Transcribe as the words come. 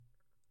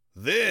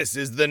This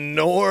is the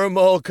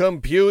normal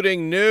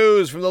computing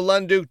news from the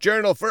Lunduke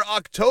Journal for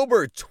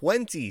October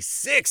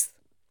 26th,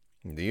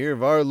 the year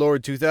of our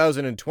Lord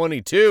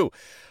 2022.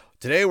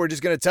 Today we're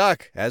just going to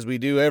talk, as we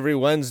do every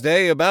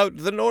Wednesday, about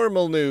the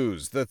normal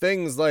news. The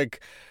things like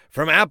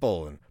from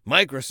Apple and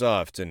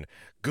Microsoft and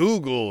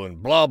Google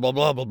and blah, blah,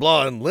 blah, blah,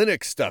 blah, and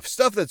Linux stuff.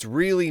 Stuff that's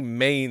really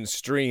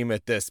mainstream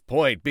at this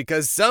point,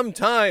 because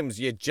sometimes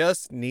you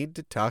just need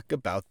to talk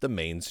about the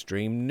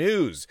mainstream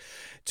news.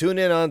 Tune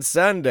in on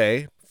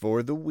Sunday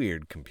for the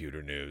weird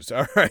computer news.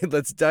 All right,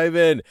 let's dive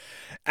in.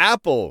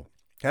 Apple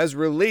has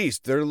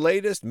released their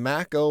latest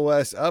Mac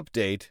OS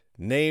update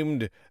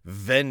named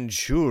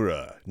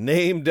Ventura,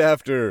 named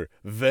after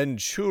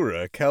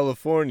Ventura,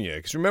 California.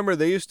 Because remember,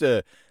 they used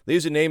to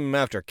name them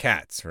after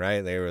cats,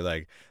 right? They were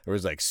like, there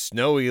was like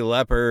Snowy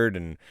Leopard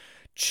and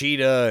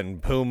Cheetah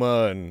and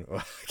Puma, and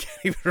I can't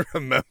even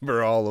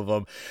remember all of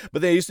them,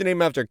 but they used to name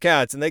them after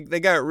cats, and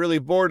they got really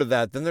bored of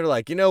that. Then they're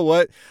like, you know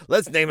what?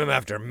 Let's name them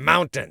after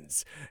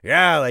mountains.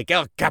 Yeah, like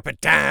El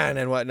Capitan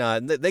and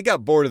whatnot. And they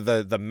got bored of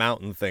the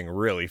mountain thing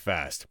really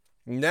fast.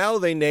 Now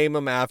they name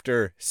them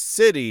after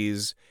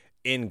cities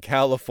in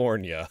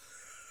California.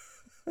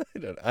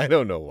 I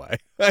don't know why.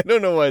 I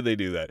don't know why they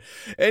do that.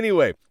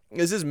 Anyway,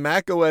 this is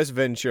macOS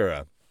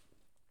Ventura.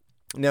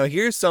 Now,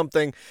 here's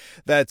something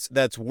that's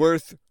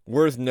worth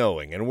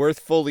knowing and worth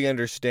fully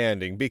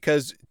understanding,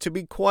 because to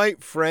be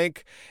quite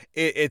frank,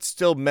 it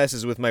still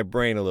messes with my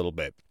brain a little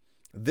bit.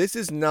 This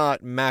is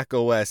not Mac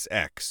OS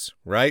X,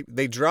 right?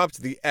 They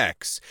dropped the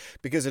X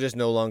because it is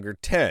no longer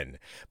 10.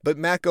 But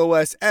Mac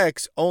OS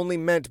X only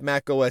meant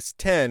Mac OS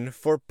 10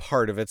 for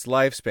part of its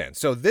lifespan.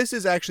 So this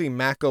is actually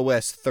Mac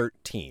OS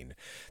 13.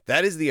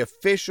 That is the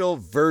official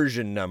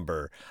version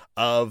number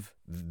of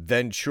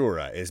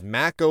Ventura, is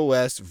Mac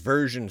OS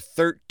version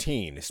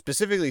 13,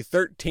 specifically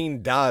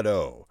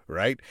 13.0,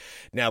 right?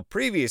 Now,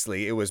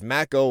 previously, it was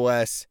Mac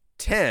OS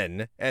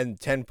 10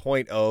 and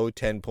 10.0,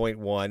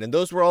 10.1, and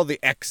those were all the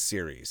X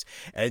series.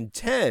 And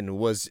 10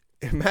 was,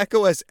 Mac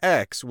OS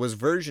X was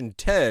version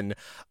 10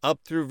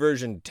 up through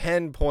version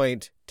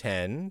 10.10,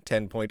 10.11,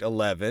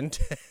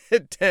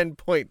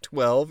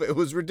 10.12. It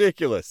was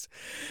ridiculous.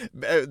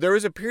 There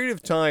was a period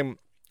of time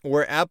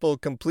where Apple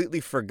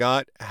completely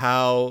forgot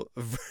how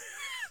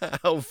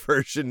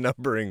version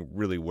numbering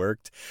really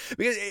worked.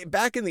 Because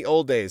back in the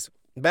old days,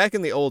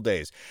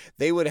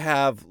 they would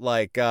have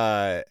like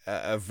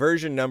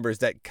version numbers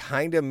that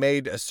kind of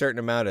made a certain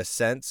amount of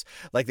sense.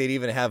 Like they'd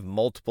even have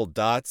multiple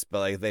dots, but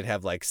like they'd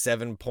have like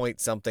 7 point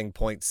something, and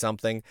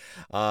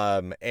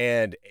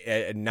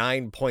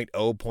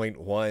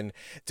 9.0.1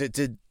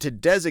 to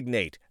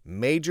designate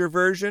major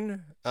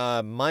version,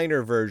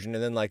 minor version,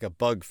 and then like a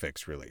bug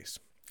fix release.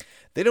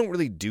 They don't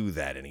really do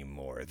that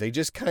anymore. They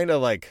just kind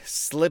of like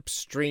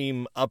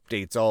slipstream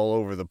updates all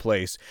over the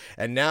place.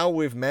 And now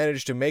we've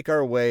managed to make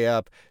our way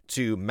up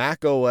to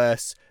Mac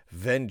OS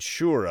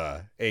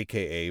Ventura,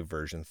 aka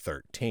version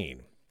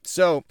 13.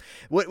 So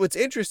what's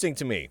interesting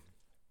to me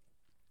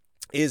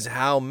is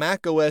how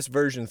Mac OS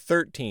version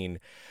 13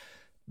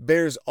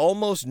 bears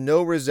almost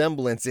no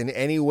resemblance in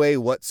any way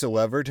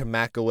whatsoever to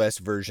macOS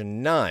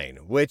version 9,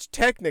 which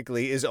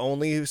technically is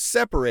only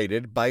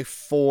separated by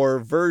 4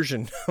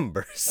 version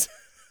numbers.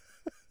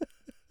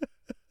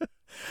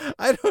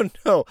 I don't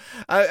know.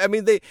 I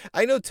mean,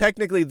 I know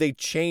technically they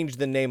changed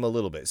the name a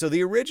little bit. So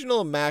the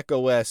original Mac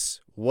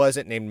OS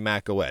wasn't named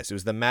Mac OS. It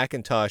was the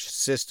Macintosh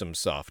system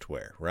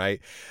software,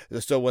 right?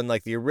 So when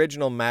like the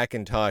original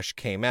Macintosh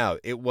came out,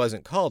 it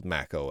wasn't called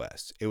Mac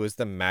OS. It was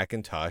the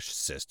Macintosh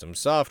system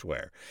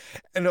software.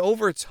 And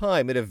over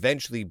time, it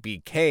eventually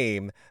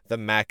became the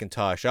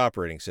Macintosh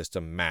operating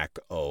system, Mac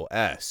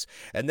OS.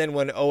 And then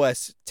when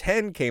OS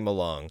 10 came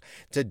along,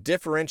 to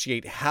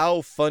differentiate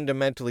how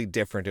fundamentally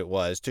different it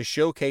was, to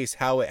showcase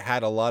how it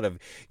had a lot of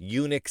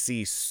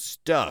Unixy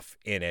stuff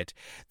in it,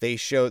 they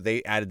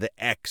added the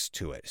X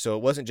to it. So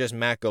it wasn't just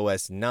Mac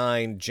OS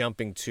 9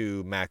 jumping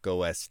to Mac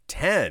OS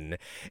 10,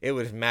 it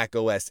was Mac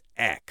OS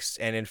X.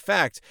 And in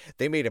fact,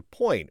 they made a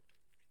point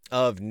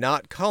of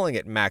not calling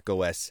it Mac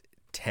OS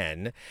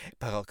 10,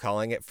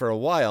 calling it for a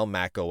while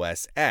Mac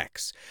OS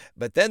X.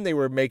 But then they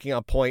were making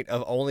a point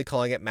of only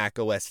calling it Mac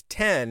OS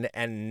 10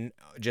 and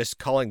just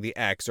calling the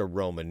X a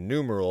Roman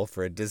numeral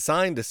for a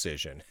design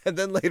decision. And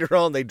then later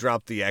on, they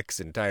dropped the X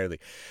entirely.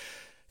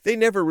 They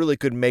never really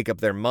could make up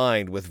their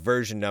mind with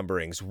version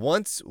numberings.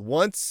 Once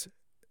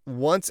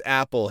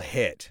Apple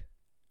hit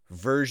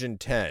version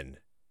 10,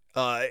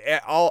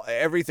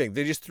 everything,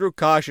 they just threw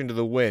caution to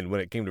the wind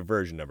when it came to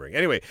version numbering.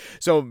 Anyway,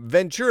 so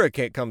Ventura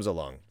comes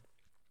along.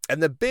 And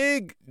the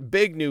big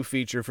new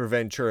feature for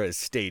Ventura is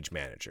Stage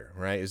Manager,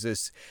 right? Is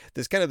this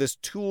kind of this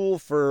tool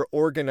for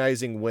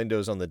organizing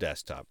windows on the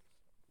desktop.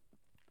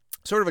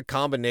 Sort of a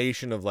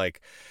combination of like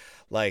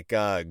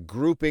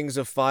groupings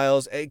of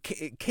files.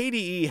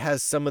 KDE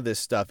has some of this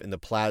stuff in the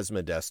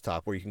Plasma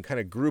desktop where you can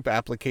kind of group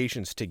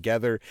applications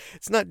together.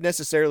 It's not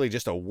necessarily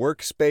just a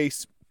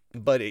workspace,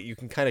 but you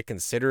can kind of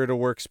consider it a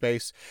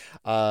workspace.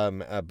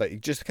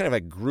 But just kind of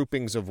like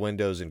groupings of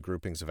windows and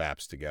groupings of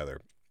apps together.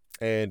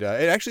 And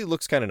it actually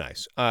looks kind of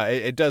nice.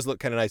 It does look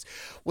kind of nice.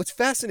 What's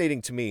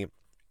fascinating to me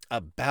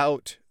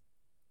about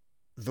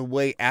the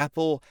way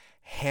Apple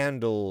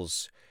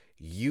handles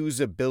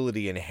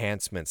usability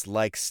enhancements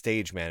like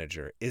Stage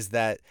Manager is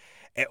that,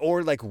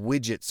 or like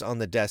widgets on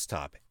the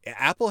desktop.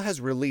 Apple has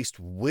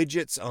released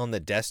widgets on the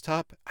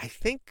desktop, I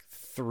think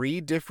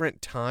 3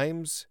 different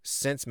times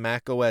since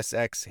Mac OS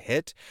X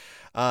hit.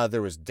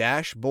 There was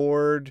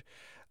Dashboard,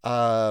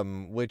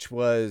 which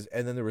was,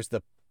 and then there was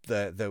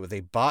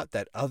they bought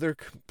that other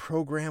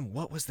program.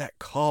 What was that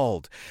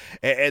called?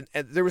 And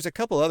there was a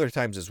couple other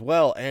times as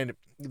well. And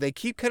they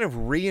keep kind of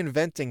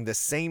reinventing the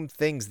same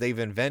things they've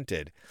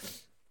invented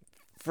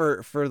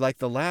for like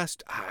the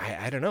last,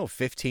 I don't know,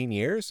 15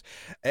 years.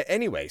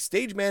 Anyway,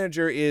 Stage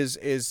Manager is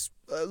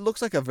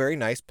looks like a very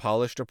nice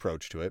polished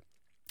approach to it.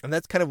 And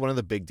that's kind of one of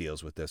the big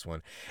deals with this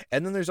one.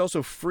 And then there's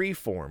also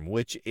Freeform,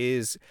 which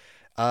is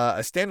a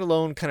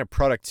standalone kind of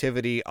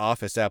productivity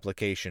office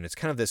application. It's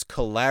kind of this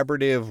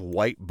collaborative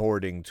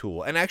whiteboarding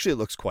tool. And actually, it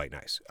looks quite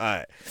nice.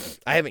 I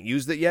haven't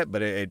used it yet,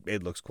 but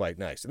it looks quite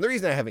nice. And the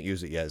reason I haven't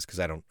used it yet is because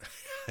I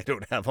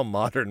don't have a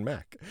modern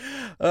Mac.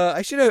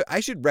 I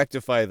should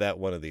rectify that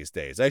one of these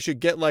days. I should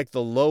get like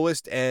the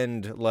lowest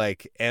end,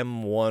 like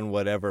M1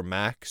 whatever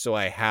Mac, so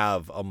I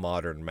have a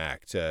modern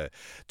Mac to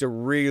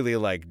really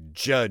like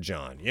judge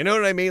on. You know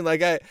what I mean?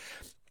 Like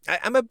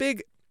I'm a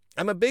big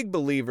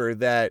believer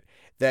that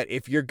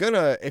if you're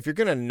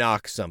gonna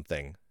knock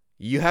something,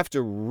 you have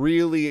to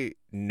really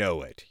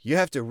know it. You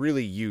have to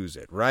really use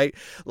it, right?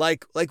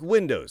 Like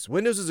Windows.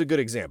 Windows is a good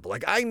example.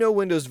 Like I know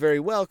Windows very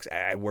well because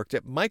I worked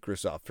at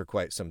Microsoft for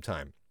quite some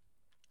time.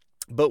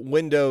 But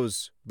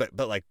Windows, but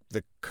like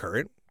the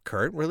current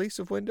release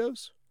of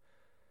Windows,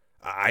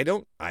 I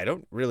don't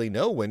really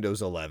know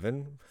Windows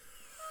 11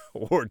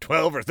 or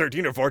 12 or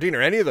 13 or 14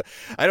 or any of the.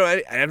 I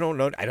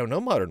don't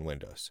know modern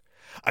Windows.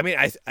 I mean,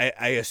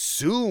 I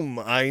assume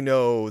I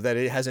know that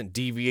it hasn't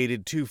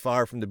deviated too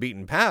far from the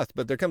beaten path,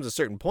 but there comes a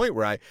certain point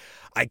where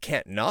I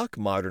can't knock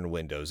modern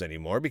Windows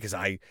anymore because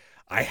I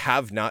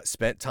have not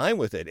spent time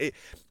with it.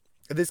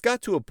 This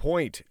got to a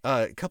point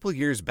a couple of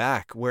years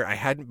back where I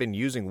hadn't been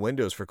using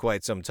Windows for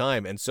quite some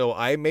time, and so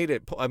I made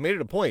it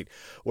a point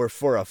where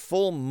for a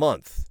full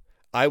month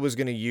I was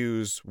going to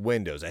use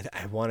Windows.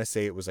 I want to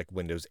say it was like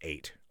Windows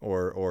 8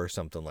 or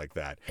something like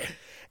that.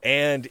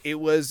 And it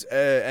was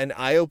an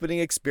eye-opening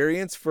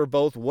experience for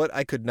both what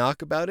I could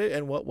knock about it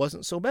and what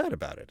wasn't so bad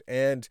about it.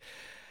 And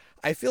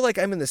I feel like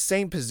I'm in the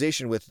same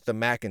position with the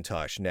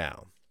Macintosh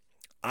now.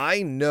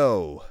 I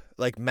know,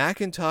 like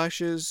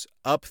Macintoshes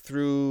up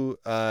through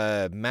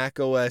Mac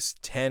OS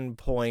 10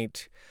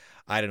 point,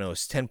 I don't know,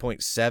 it's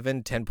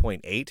 10.7,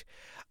 10.8.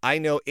 I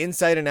know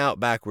inside and out,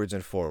 backwards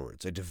and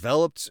forwards. I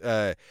developed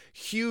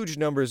huge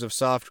numbers of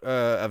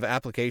of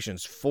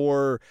applications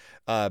for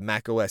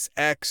Mac OS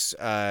X,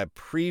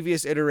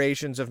 previous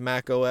iterations of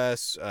Mac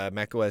OS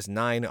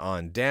 9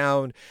 on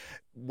down.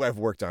 I've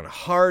worked on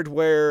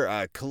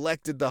hardware,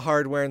 collected the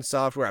hardware and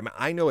software. I mean,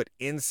 I know it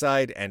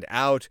inside and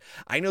out.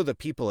 I know the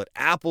people at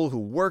Apple who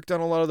worked on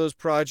a lot of those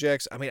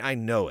projects. I mean, I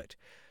know it.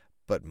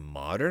 But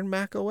modern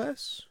Mac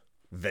OS?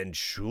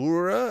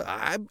 Ventura,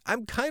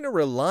 I'm kind of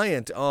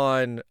reliant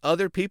on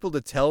other people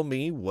to tell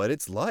me what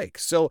it's like.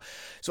 So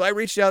I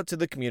reached out to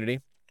the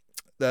community.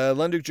 The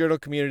Lunduke Journal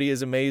community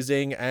is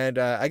amazing, and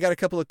I got a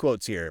couple of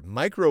quotes here.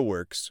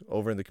 Microworks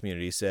over in the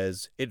community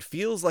says, "It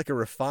feels like a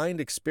refined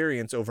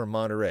experience over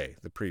Monterey,"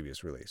 the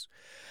previous release.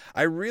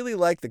 "I really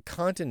like the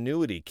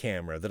continuity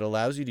camera that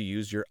allows you to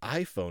use your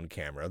iPhone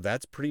camera.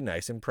 That's pretty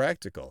nice and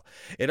practical.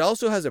 It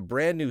also has a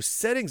brand new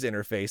settings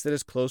interface that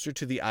is closer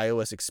to the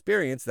iOS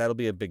experience. That'll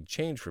be a big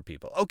change for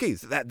people." Okay,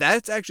 so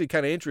that's actually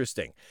kind of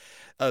interesting.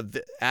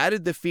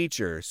 Added the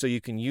feature so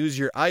you can use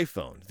your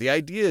iPhone. The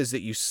idea is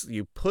that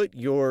you put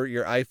your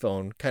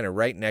iPhone kind of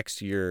right next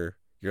to your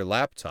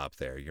laptop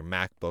there, your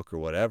MacBook or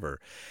whatever,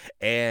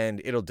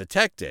 and it'll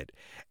detect it,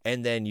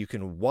 and then you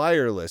can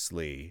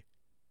wirelessly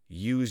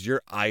use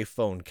your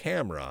iPhone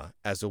camera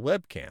as a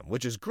webcam,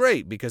 which is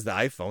great because the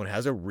iPhone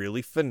has a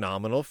really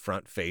phenomenal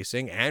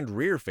front-facing and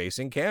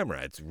rear-facing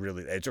camera. It's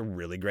a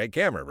really great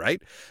camera,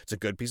 right? It's a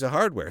good piece of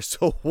hardware.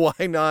 So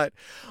why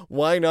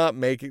not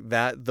make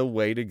that the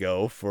way to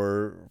go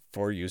for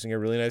using a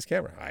really nice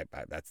camera?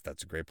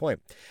 That's a great point.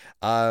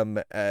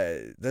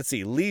 Let's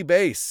see. Lee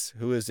Bass,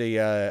 who is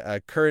a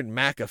current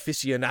Mac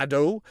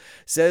aficionado,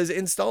 says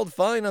installed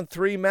fine on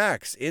 3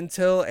 Macs.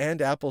 Intel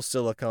and Apple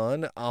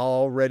Silicon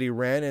already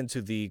ran into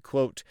the,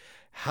 quote,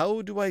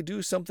 "how do I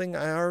do something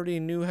I already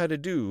knew how to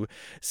do,"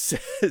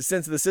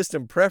 since the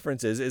system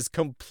preferences is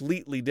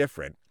completely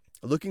different.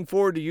 Looking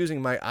forward to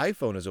using my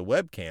iPhone as a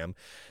webcam.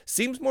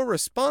 Seems more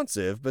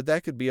responsive, but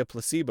that could be a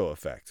placebo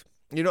effect.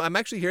 You know, I'm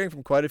actually hearing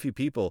from quite a few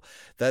people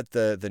that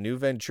the new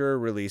Ventura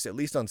release, at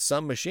least on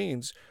some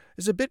machines,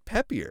 is a bit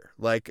peppier.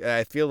 Like,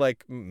 I feel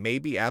like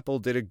maybe Apple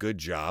did a good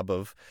job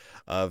of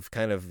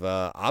kind of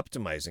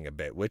optimizing a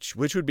bit, which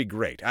would be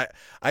great.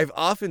 I've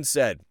often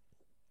said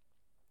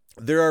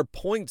there are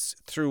points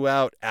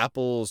throughout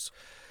Apple's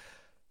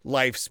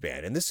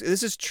lifespan. And this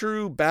is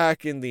true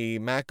back in the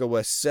Mac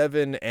OS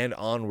 7 and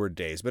onward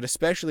days, but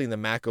especially in the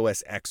Mac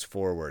OS X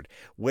forward,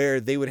 where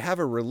they would have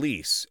a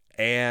release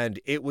and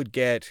it would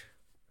get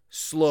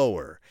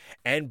slower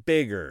and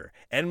bigger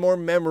and more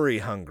memory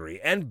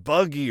hungry and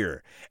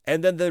buggier.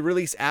 And then the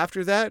release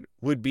after that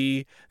would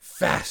be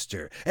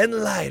faster and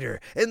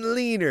lighter and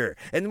leaner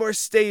and more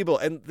stable.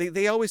 And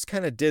they always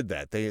kind of did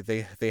that.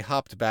 They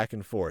hopped back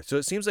and forth. So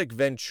it seems like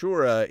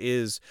Ventura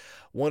is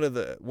one of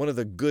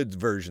the good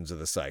versions of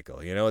the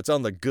cycle. You know, it's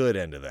on the good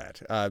end of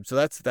that. So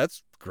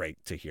that's great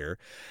to hear.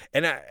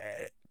 And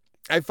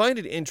I find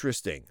it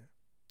interesting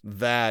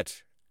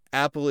that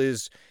Apple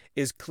is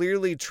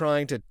clearly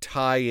trying to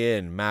tie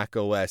in Mac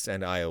OS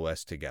and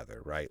iOS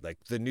together, right? Like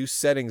the new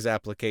settings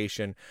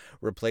application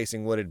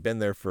replacing what had been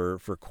there for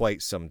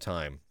quite some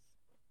time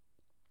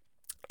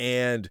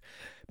and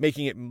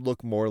making it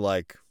look more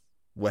like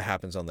what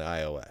happens on the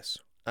iOS.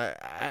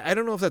 I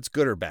don't know if that's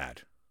good or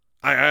bad.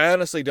 I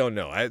honestly don't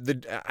know.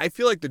 I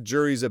feel like the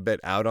jury's a bit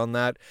out on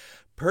that.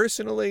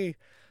 Personally,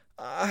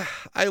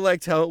 I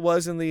liked how it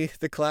was in the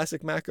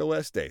classic Mac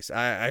OS days.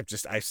 I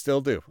still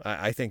do.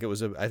 I think it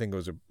was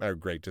a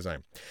great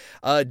design.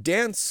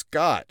 Dan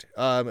Scott,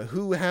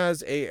 who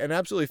has an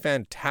absolutely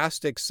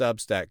fantastic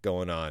Substack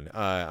going on.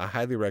 I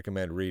highly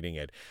recommend reading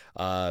it.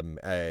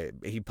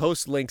 He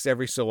posts links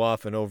every so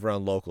often over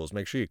on Locals.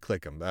 Make sure you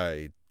click them.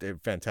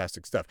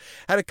 Fantastic stuff.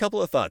 Had a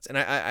couple of thoughts, and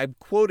I'm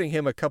quoting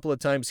him a couple of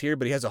times here,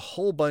 but he has a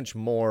whole bunch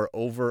more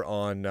over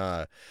on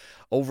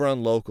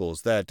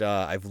Locals that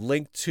I've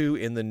linked to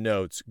in the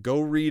notes.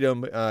 Go read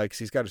them because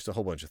he's got just a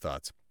whole bunch of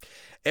thoughts.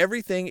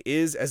 Everything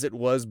is as it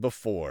was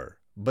before,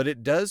 but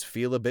it does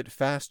feel a bit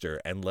faster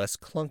and less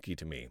clunky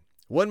to me.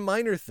 One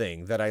minor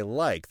thing that I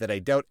like that I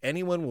doubt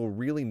anyone will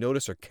really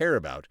notice or care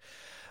about,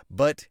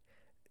 but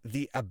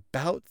the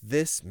About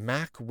This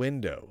Mac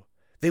window.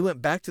 They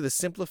went back to the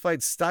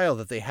simplified style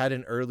that they had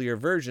in earlier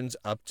versions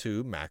up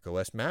to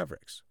macOS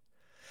Mavericks.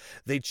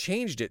 They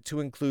changed it to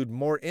include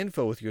more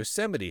info with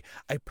Yosemite.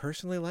 I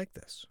personally like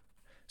this.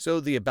 So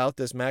the About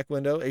This Mac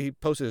window, he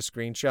posted a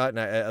screenshot, and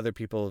other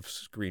people have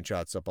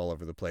screenshots up all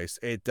over the place.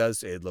 It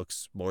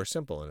looks more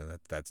simple, and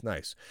that's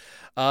nice.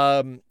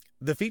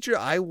 The feature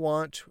I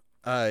want,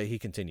 he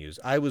continues,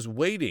 I was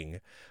waiting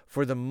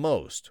for the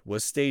most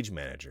was Stage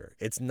Manager.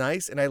 It's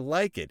nice and I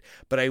like it,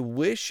 but I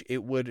wish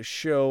it would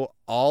show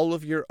all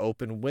of your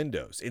open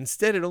windows.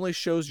 Instead, it only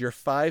shows your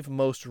 5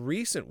 most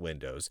recent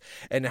windows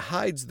and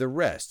hides the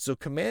rest, so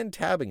command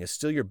tabbing is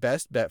still your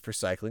best bet for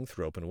cycling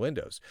through open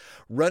windows.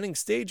 Running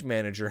Stage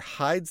Manager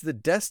hides the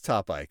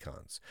desktop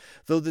icons.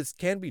 Though this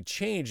can be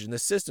changed in the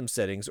system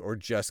settings or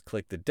just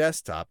click the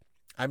desktop,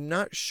 I'm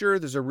not sure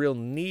there's a real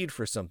need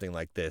for something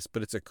like this,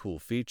 but it's a cool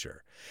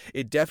feature.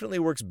 It definitely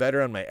works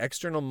better on my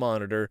external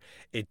monitor.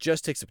 It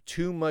just takes up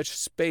too much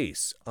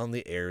space on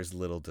the Air's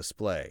little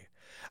display.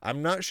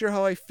 I'm not sure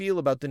how I feel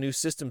about the new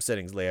system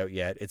settings layout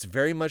yet. It's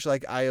very much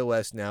like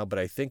iOS now, but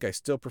I think I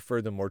still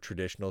prefer the more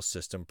traditional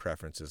system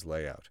preferences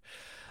layout.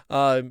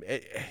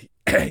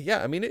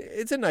 Yeah, I mean,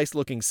 it's a nice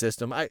looking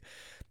system.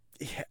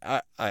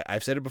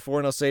 I've said it before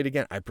and I'll say it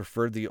again. I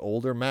prefer the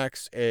older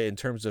Macs in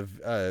terms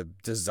of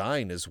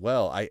design as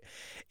well.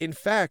 In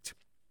fact,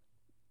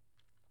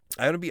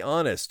 I want to be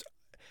honest.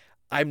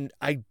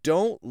 I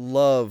don't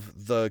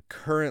love the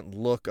current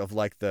look of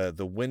like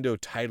the window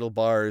title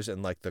bars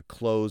and like the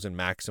close and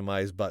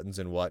maximize buttons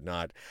and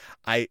whatnot.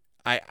 I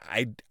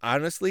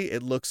honestly,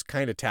 it looks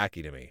kind of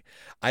tacky to me.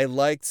 I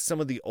liked some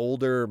of the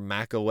older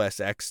Mac OS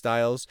X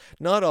styles.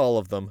 Not all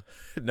of them.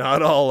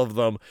 Not all of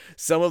them.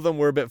 Some of them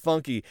were a bit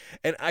funky.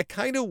 And I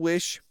kind of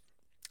wish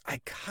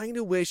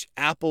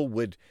Apple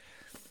would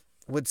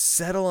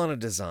settle on a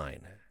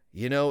design.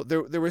 You know,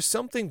 there was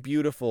something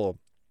beautiful.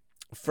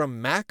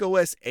 From Mac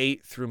OS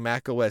 8 through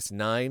Mac OS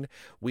 9,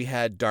 we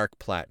had Dark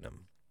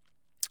Platinum.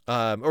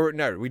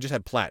 We just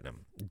had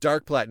Platinum.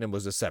 Dark Platinum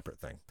was a separate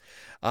thing.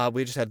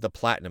 We just had the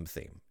Platinum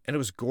theme, and it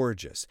was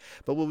gorgeous.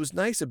 But what was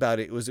nice about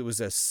it was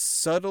a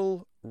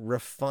subtle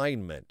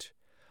refinement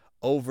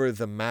over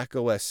the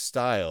macOS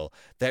style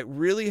that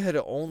really had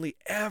only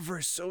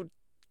ever so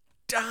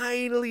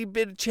tinily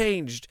been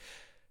changed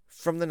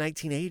from the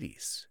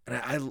 1980s.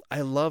 And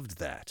I loved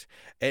that.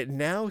 And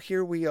now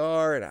here we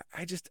are, and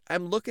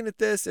I'm looking at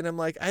this, and I'm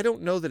like, I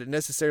don't know that it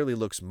necessarily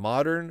looks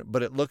modern,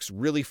 but it looks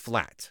really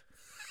flat.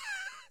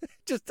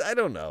 I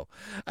don't know.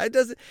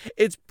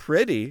 It's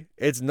pretty.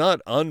 It's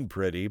not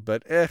unpretty,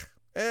 but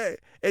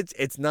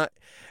it's not.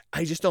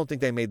 I just don't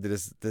think they made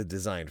the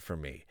design for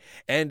me.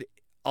 And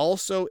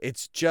also,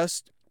 it's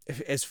just,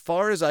 as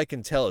far as I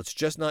can tell, it's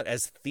just not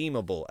as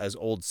themable as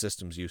old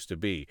systems used to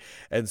be.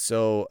 And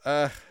so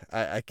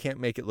I can't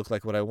make it look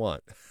like what I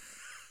want.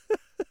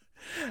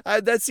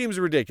 That seems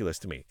ridiculous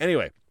to me.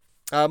 Anyway.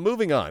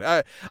 Moving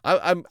on.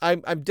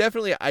 I'm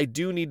definitely, I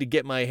do need to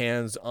get my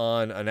hands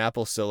on an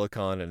Apple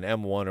Silicon, an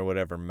M1 or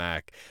whatever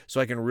Mac, so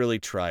I can really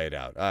try it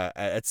out.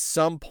 At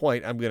some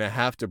point, I'm going to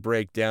have to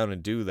break down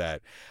and do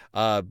that.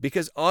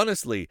 Because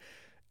honestly,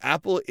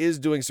 Apple is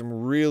doing some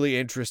really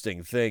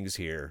interesting things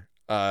here.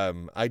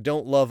 I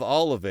don't love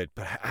all of it,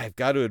 but I've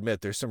got to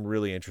admit there's some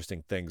really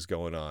interesting things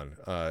going on,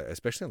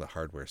 especially on the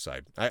hardware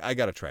side. I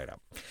got to try it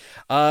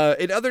out.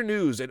 In other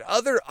news, in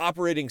other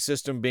operating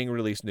system being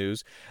released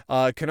news,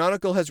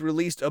 Canonical has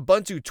released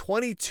Ubuntu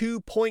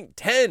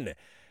 22.10,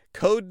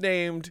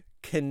 codenamed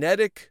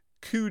Kinetic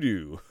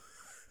Kudu.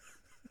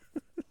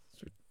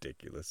 It's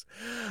ridiculous.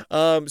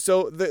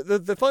 So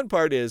the fun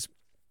part is,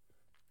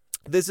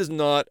 this is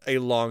not a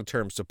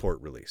long-term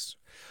support release,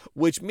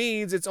 which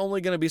means it's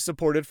only going to be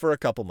supported for a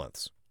couple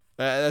months.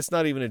 That's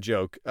not even a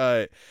joke.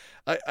 I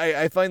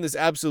find this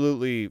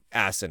absolutely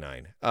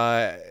asinine.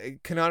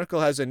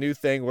 Canonical has a new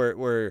thing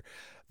where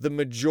the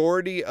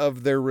majority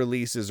of their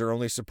releases are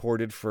only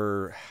supported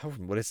for,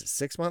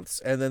 6 months?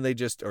 And then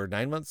or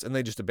 9 months? And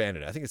they just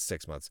abandon it. I think it's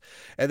 6 months.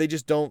 And they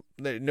just no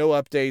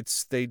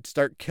updates. They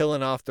start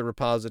killing off the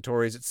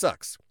repositories. It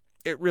sucks.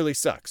 It really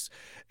sucks.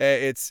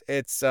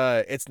 It's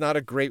not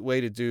a great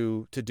way to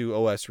do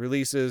OS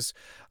releases.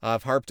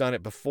 I've harped on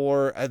it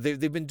before.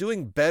 They've been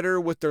doing better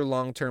with their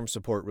long-term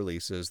support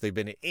releases. They've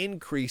been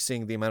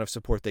increasing the amount of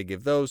support they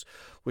give those,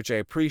 which I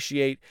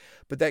appreciate.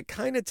 But that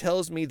kind of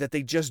tells me that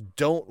they just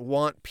don't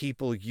want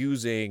people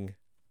using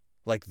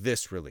like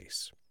this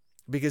release.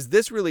 Because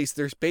this release,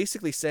 they're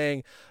basically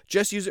saying,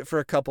 just use it for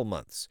a couple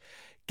months.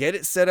 Get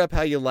it set up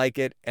how you like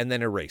it, and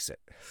then erase it.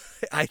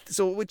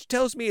 Which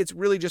tells me it's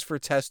really just for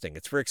testing.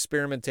 It's for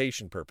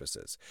experimentation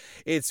purposes.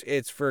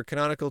 It's for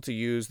Canonical to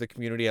use the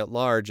community at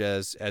large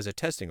as a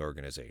testing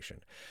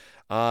organization,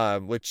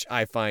 which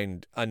I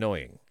find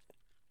annoying.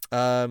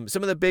 Some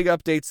of the big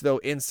updates, though,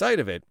 inside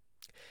of it,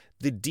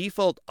 the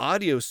default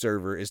audio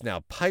server is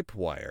now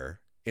Pipewire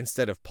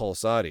instead of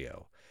Pulse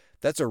Audio.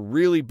 That's a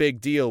really big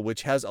deal,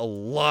 which has a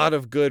lot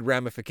of good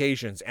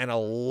ramifications and a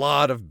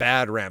lot of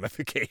bad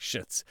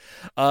ramifications.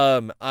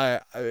 In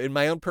my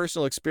own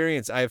personal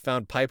experience, I have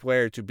found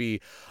Pipewire to be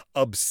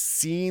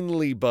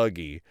obscenely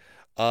buggy,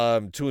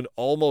 to an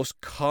almost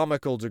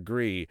comical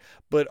degree,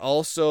 but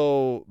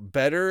also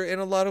better in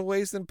a lot of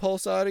ways than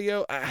Pulse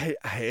Audio.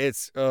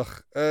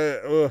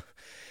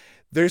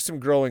 There's some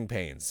growing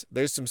pains.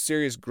 There's some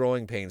serious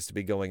growing pains to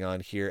be going on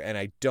here, and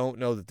I don't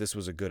know that this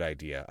was a good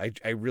idea.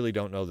 I really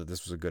don't know that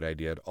this was a good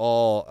idea at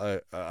all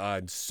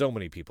on so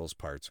many people's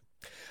parts.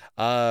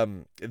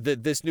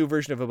 This new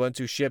version of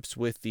Ubuntu ships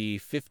with the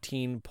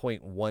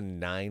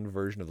 15.19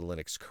 version of the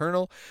Linux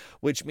kernel,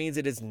 which means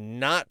it is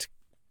not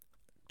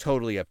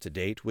totally up to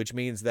date, which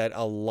means that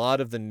a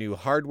lot of the new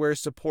hardware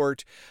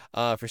support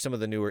for some of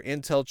the newer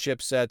Intel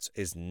chipsets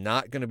is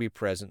not going to be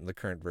present in the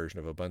current version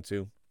of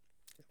Ubuntu.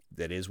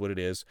 That is what it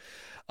is.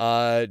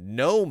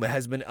 GNOME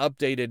has been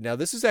updated. Now,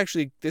 this is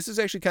actually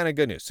kind of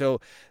good news.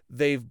 So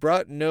they've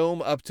brought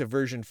GNOME up to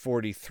version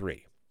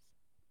 43,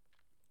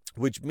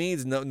 which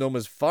means GNOME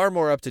is far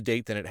more up to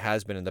date than it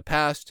has been in the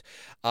past,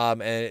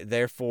 and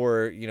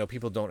therefore,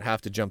 people don't have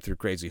to jump through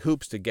crazy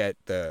hoops to get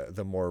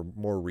the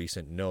more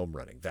recent GNOME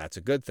running. That's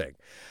a good thing.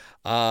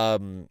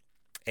 And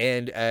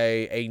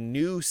a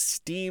new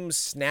Steam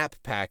Snap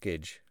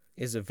package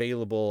is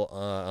available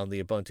on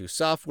the Ubuntu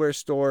software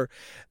store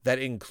that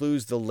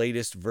includes the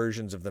latest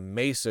versions of the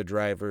Mesa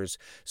drivers.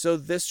 So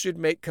this should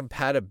make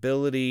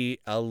compatibility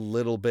a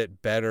little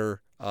bit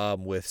better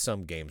with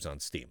some games on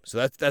Steam.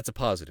 So that's a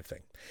positive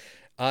thing.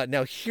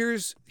 Now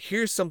here's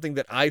something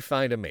that I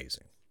find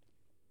amazing.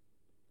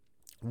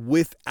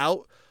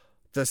 Without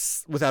a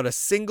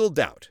single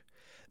doubt,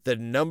 the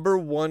number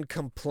one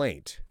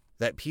complaint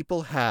that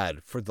people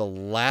had for the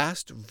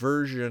last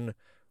version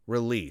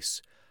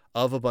release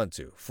of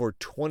Ubuntu for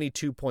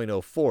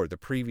 22.04, the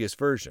previous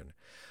version,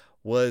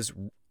 was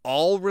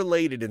all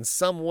related in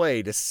some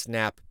way to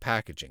Snap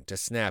packaging, to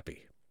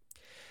Snappy.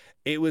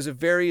 It was a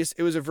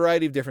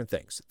variety of different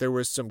things. There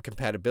was some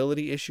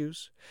compatibility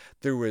issues.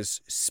 There was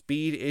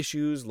speed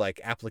issues like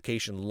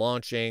application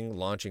launching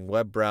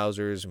web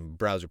browsers and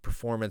browser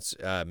performance,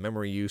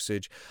 memory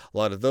usage, a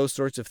lot of those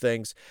sorts of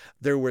things.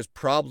 There was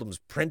problems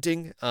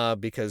printing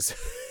because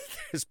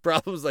there's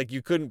problems like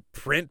you couldn't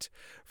print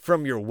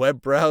from your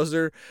web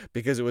browser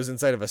because it was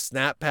inside of a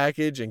Snap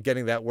package, and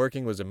getting that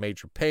working was a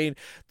major pain.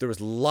 There was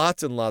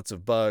lots and lots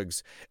of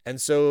bugs.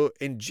 And so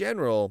in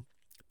general,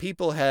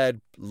 people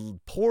had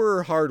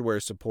poorer hardware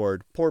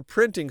support, poor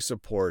printing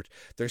support,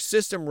 their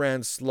system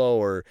ran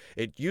slower,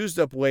 it used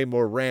up way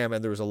more RAM,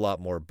 and there was a lot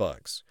more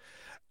bugs.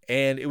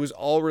 And it was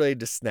all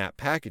related to Snap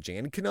packaging.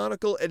 And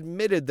Canonical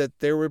admitted that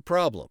there were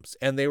problems,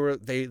 and they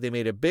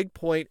made a big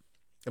point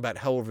about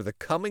how over the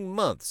coming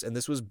months, and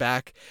this was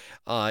back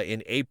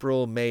in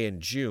April, May,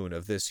 and June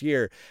of this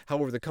year, how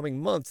over the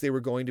coming months they were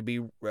going to be,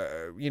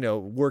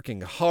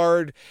 working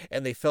hard,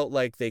 and they felt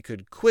like they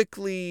could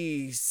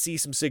quickly see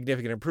some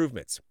significant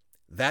improvements.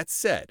 That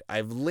said,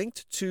 I've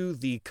linked to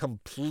the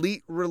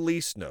complete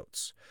release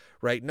notes,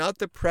 right? Not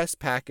the press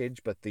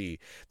package, but the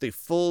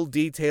full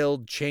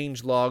detailed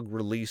changelog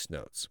release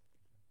notes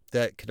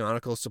that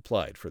Canonical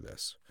supplied for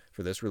this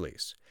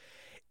release.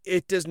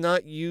 It does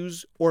not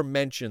use or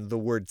mention the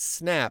word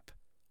Snap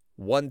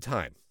one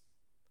time.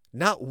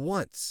 Not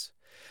once.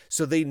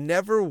 So they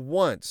never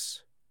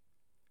once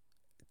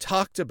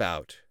talked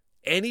about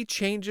any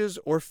changes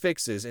or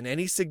fixes in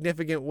any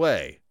significant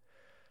way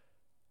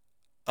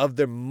of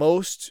the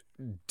most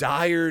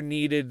dire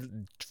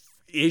needed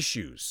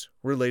issues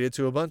related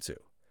to Ubuntu.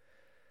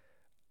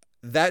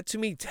 That to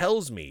me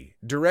tells me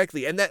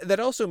directly, and that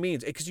also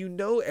means, because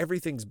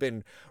everything's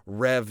been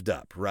revved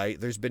up,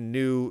 right? There's been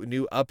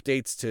new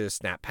updates to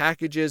Snap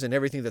packages and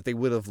everything that they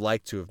would have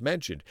liked to have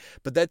mentioned,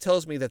 but that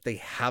tells me that they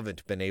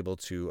haven't been able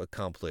to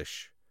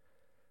accomplish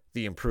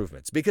the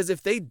improvements. Because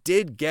if they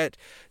did get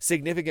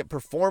significant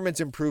performance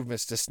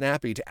improvements to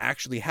Snappy to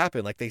actually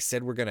happen like they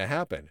said were going to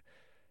happen,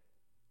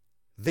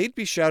 they'd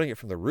be shouting it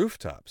from the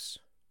rooftops.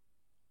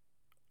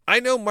 I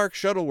know Mark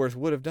Shuttleworth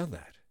would have done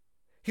that.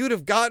 He would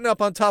have gotten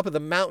up on top of the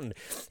mountain.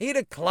 He'd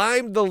have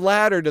climbed the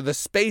ladder to the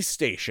space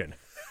station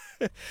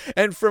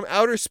and from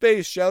outer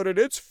space shouted,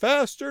 "It's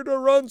faster to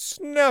run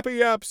Snappy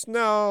apps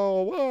now.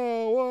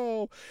 Whoa,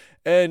 whoa."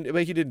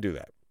 But he didn't do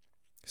that.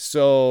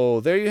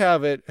 So there you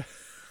have it.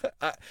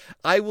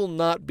 I will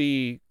not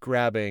be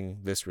grabbing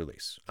this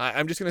release.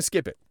 I'm just going to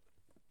skip it.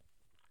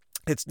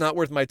 It's not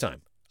worth my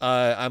time.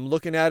 I'm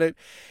looking at it,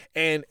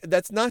 and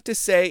that's not to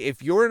say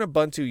if you're an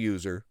Ubuntu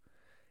user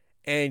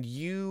and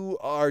you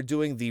are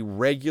doing the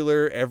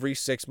regular every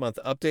 6-month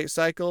update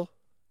cycle,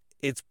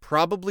 it's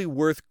probably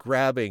worth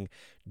grabbing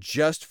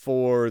just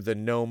for the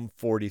GNOME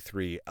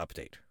 43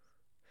 update.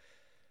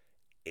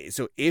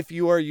 So if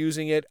you are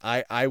using it,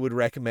 I would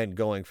recommend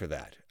going for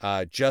that,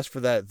 just for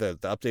that the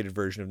updated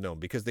version of GNOME,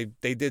 because they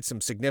did some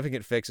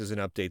significant fixes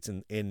and updates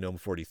in GNOME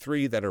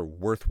 43 that are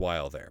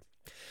worthwhile there.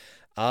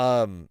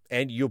 And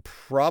you'll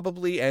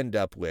probably end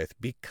up with,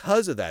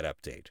 because of that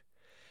update,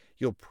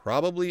 you'll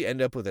probably end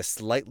up with a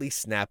slightly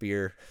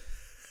snappier,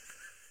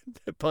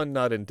 pun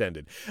not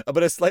intended,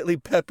 but a slightly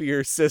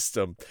peppier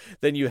system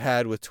than you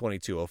had with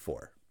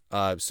 2204.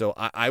 So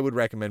I would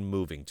recommend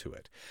moving to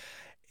it.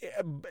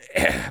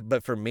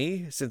 But for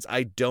me, since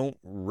I don't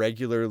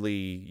regularly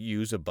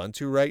use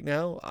Ubuntu right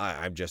now,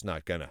 I'm just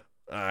not gonna.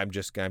 I'm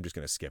just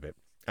gonna skip it.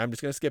 I'm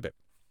just gonna skip it.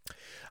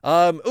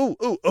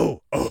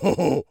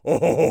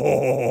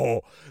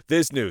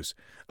 This news.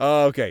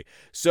 Okay,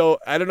 so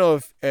I don't know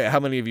if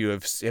how many of you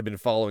have been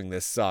following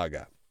this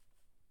saga.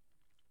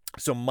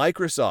 So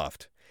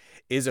Microsoft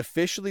is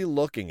officially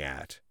looking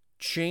at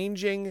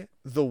changing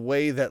the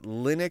way that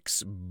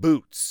Linux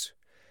boots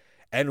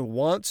and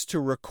wants to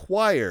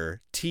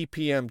require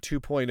TPM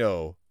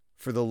 2.0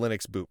 for the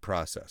Linux boot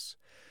process.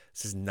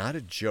 This is not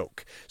a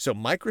joke. So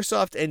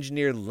Microsoft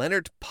engineer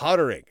Leonard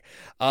Pottering,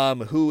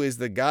 who is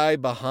the guy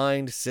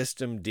behind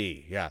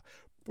Systemd. Yeah.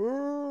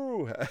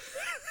 Boo.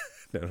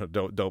 No,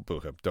 don't boo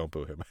him. Don't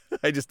boo him.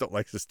 I just don't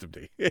like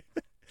Systemd.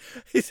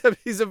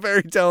 He's a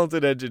very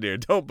talented engineer.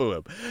 Don't boo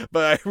him.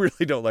 But I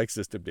really don't like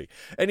Systemd.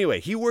 Anyway,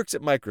 he works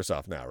at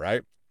Microsoft now,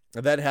 right?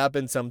 That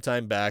happened some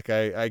time back.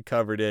 I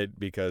covered it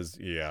because,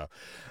 yeah.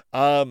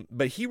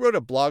 But he wrote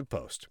a blog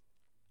post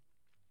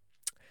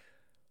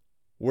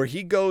where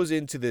he goes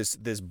into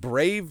this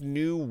brave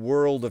new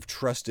world of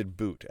trusted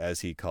boot,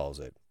 as he calls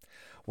it,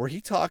 where he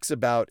talks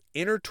about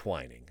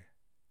intertwining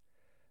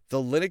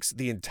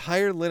the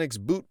entire Linux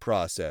boot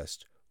process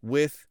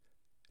with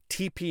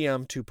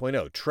TPM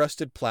 2.0,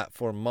 Trusted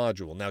Platform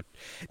Module.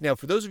 Now,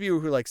 for those of you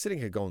who are like sitting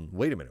here going,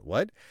 wait a minute,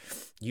 what?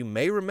 You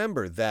may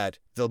remember that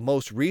the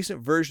most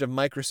recent version of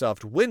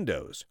Microsoft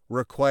Windows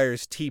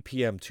requires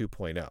TPM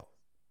 2.0.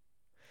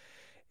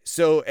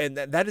 So, and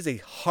that is a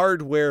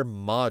hardware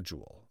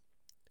module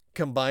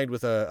combined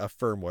with a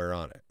firmware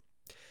on it.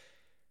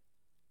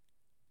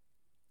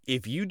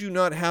 If you do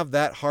not have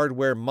that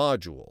hardware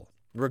module,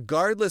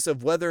 regardless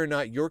of whether or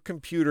not your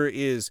computer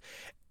is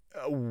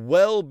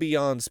well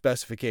beyond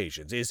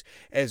specifications, is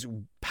as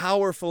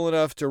powerful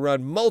enough to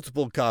run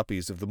multiple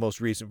copies of the most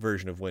recent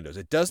version of Windows,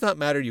 it does not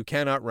matter. You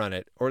cannot run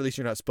it, or at least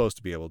you're not supposed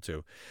to be able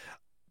to,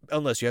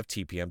 unless you have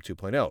TPM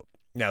 2.0.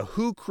 Now,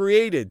 who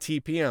created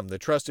TPM, the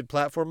Trusted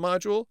Platform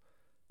Module?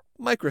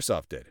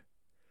 Microsoft did.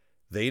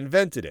 They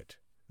invented it.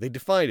 They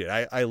defined it.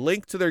 I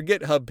linked to their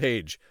GitHub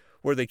page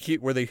where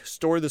they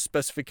store the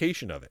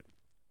specification of it.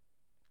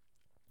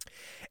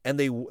 And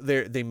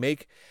they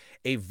make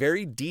a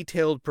very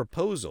detailed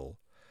proposal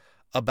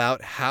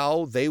about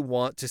how they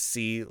want to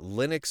see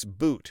Linux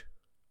boot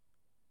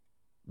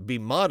be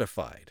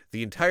modified,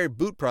 the entire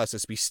boot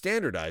process be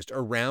standardized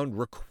around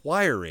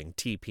requiring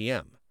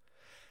TPM.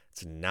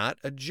 It's not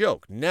a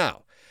joke.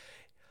 Now,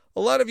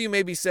 a lot of you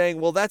may be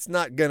saying, well, that's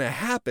not going to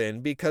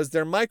happen because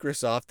they're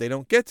Microsoft. They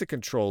don't get to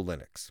control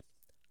Linux.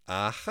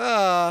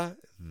 Aha,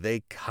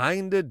 they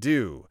kind of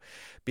do.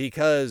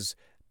 Because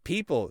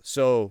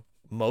so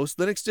most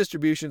Linux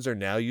distributions are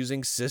now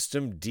using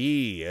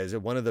Systemd as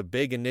one of the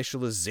big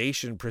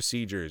initialization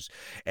procedures.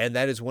 And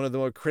that is one of the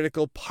more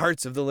critical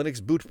parts of the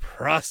Linux boot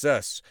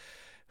process.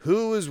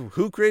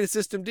 Who created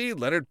Systemd?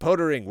 Leonard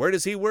Pottering. Where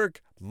does he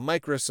work?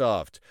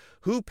 Microsoft.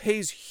 Who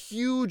pays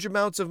huge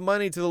amounts of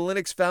money to the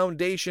Linux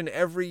Foundation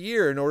every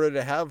year in order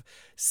to have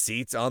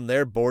seats on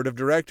their board of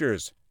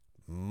directors?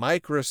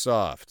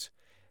 Microsoft.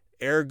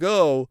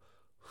 Ergo,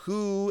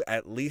 who,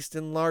 at least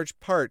in large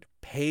part,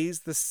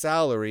 pays the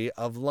salary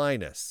of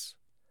Linus?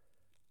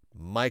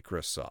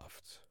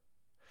 Microsoft.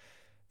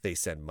 They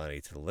send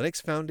money to the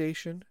Linux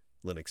Foundation.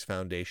 Linux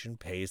Foundation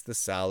pays the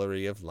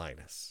salary of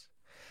Linus.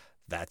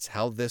 That's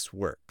how this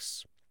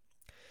works.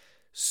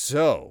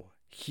 So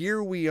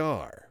here we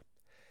are.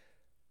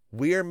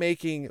 We are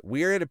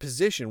at a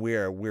position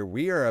where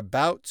we are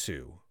about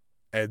to,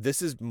 and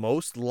this is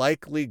most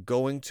likely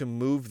going to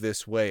move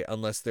this way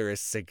unless there is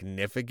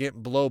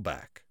significant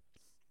blowback.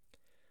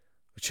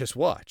 Just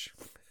watch.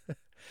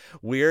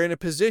 We are in a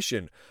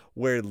position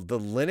where the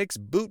Linux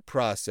boot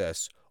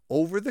process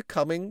over the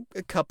coming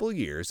couple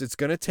years, it's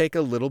going to take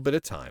a little bit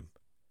of time,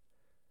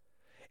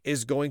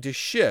 is going to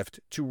shift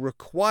to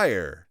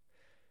require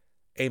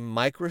a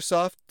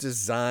Microsoft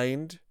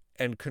designed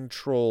and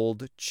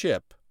controlled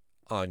chip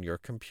on your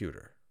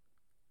computer.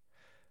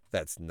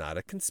 That's not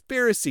a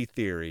conspiracy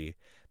theory.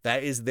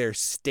 That is their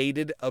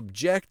stated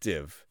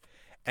objective.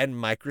 And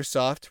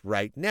Microsoft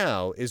right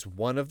now is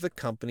one of the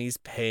companies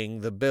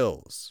paying the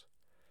bills.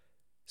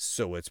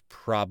 So it's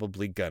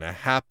probably going to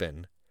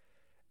happen.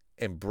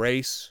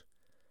 Embrace,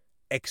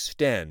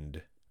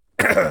 extend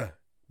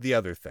the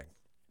other thing.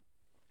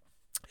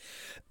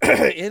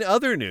 In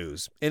other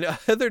news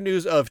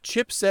of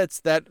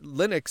chipsets that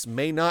Linux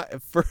may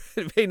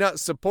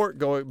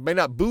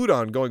not boot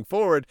on going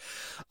forward,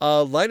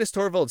 Linus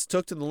Torvalds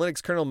took to the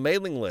Linux kernel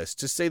mailing list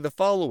to say the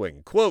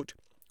following, quote,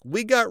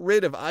 "We got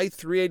rid of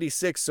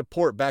i386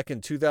 support back in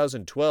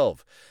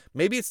 2012.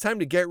 Maybe it's time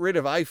to get rid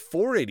of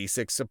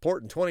i486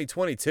 support in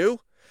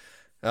 2022?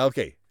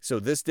 Okay, so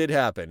this did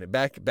happen.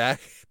 Back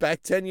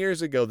 10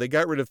 years ago, they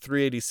got rid of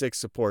 386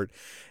 support,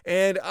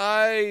 and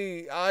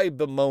I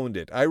bemoaned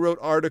it. I wrote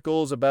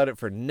articles about it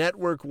for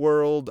Network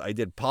World. I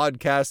did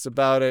podcasts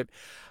about it.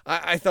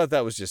 I thought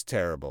that was just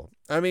terrible.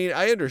 I mean,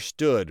 I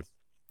understand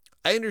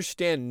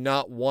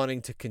not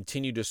wanting to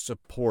continue to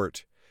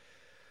support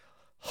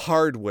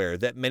hardware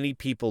that many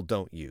people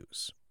don't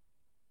use,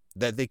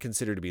 that they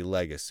consider to be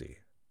legacy.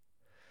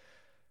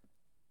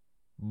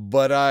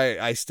 But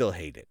I still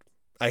hate it.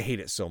 I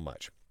hate it so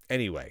much.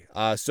 Anyway,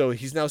 so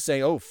he's now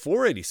saying,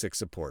 486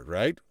 support,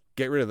 right?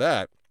 Get rid of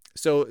that.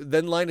 So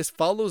then Linus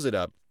follows it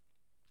up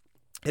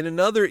in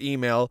another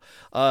email.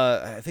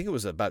 I think it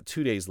was about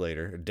 2 days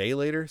later, a day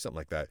later, something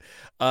like that.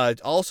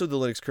 Also the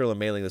Linux kernel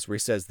mailing list, where he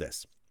says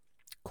this,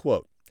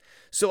 quote,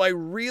 "So I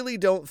really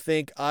don't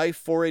think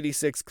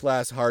i486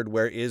 class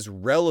hardware is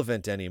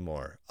relevant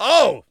anymore."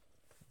 Oh,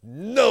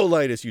 no,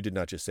 Linus, you did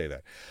not just say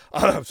that.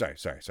 I'm sorry.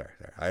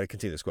 I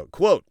continue this quote.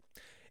 Quote,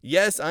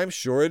 "Yes, I'm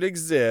sure it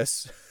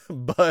exists,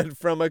 but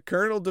from a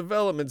kernel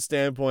development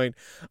standpoint,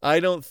 I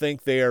don't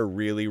think they are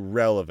really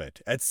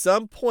relevant. At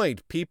some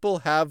point, people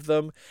have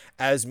them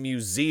as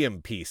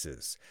museum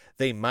pieces.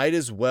 They might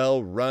as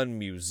well run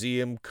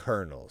museum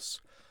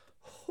kernels."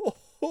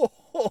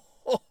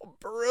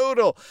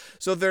 Brutal.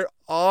 So there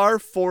are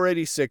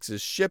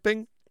 486s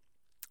shipping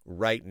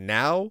right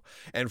now,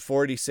 and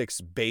 486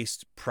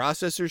 based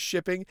processors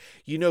shipping.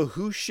 You know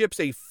who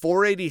ships a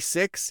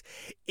 486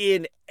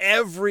 in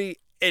every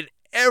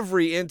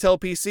Intel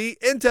PC?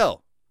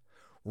 Intel.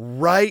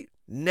 Right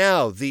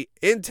now, the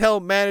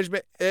Intel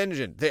management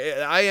engine,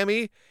 the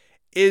IME,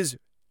 is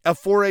a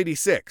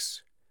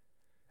 486.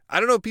 I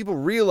don't know if people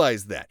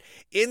realize that.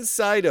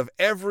 Inside of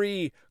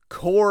every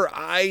Core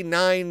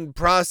i9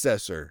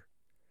 processor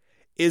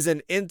is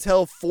an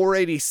Intel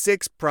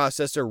 486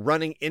 processor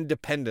running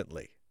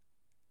independently.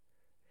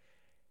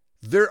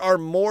 There are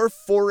more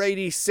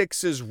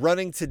 486s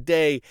running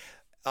today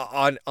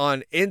on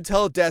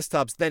Intel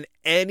desktops than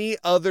any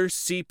other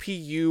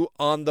CPU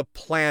on the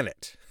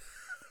planet.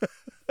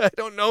 I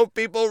don't know if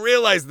people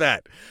realize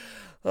that.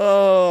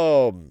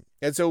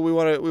 And so we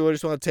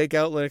just want to take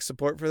out Linux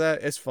support for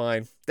that. It's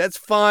fine. That's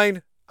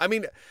fine. I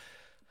mean,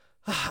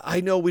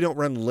 I know we don't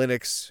run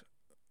Linux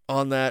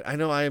on that. I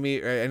know I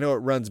know it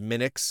runs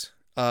Minix,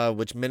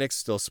 which Minix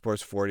still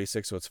supports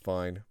 486, so it's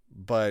fine.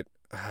 But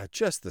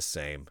just the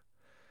same.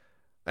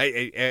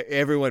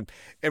 Everyone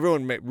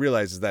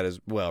realizes that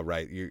as well,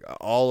 right?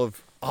 All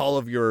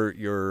of your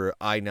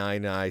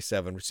i9,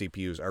 i7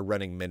 CPUs are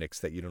running Minix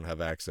that you don't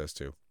have access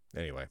to.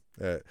 Anyway,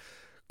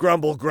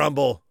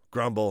 grumble.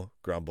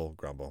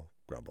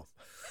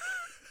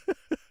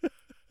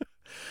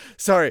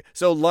 Sorry.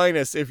 So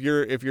Linus, if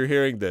you're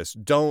hearing this,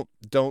 don't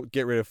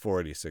get rid of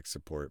 486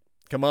 support.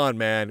 Come on,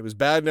 man. It was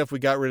bad enough we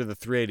got rid of the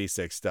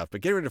 386 stuff,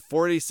 but get rid of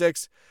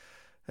 486.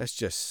 That's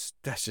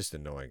just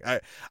annoying.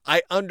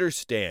 I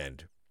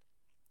understand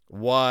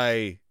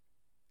why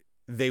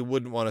they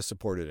wouldn't want to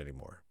support it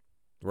anymore,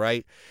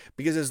 right?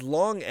 Because as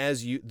long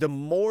as the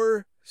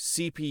more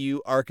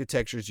CPU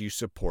architectures you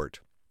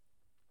support,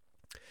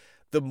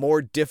 the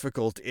more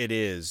difficult it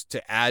is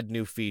to add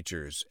new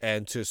features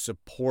and to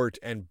support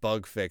and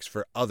bug fix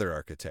for other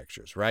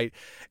architectures, right?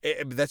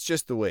 That's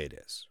just the way it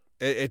is.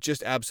 It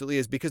just absolutely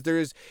is,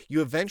 because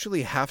you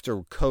eventually have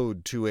to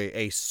code to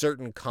a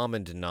certain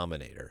common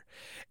denominator.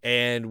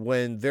 And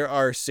when there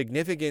are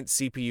significant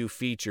CPU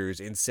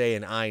features in, say,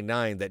 an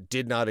i9 that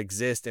did not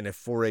exist in a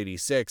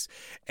 486,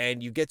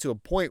 and you get to a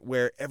point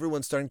where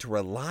everyone's starting to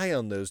rely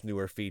on those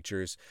newer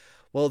features,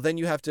 well, then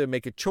you have to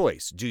make a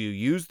choice. Do you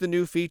use the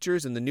new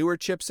features and the newer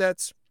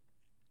chipsets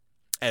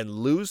and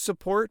lose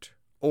support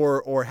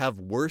or have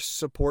worse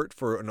support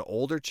for an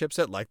older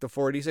chipset like the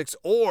 486,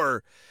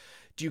 or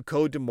do you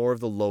code to more of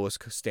the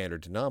lowest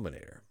standard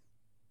denominator?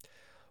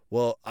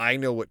 Well, I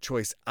know what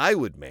choice I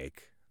would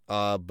make,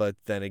 but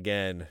then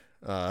again,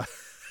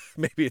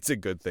 maybe it's a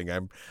good thing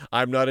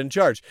I'm not in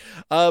charge.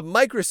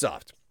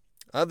 Microsoft.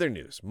 Other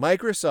news.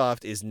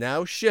 Microsoft is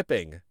now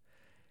shipping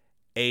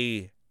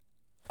a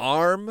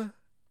ARM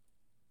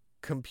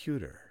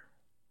computer.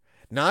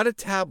 Not a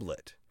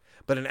tablet,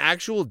 but an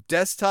actual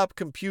desktop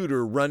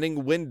computer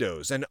running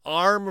Windows, an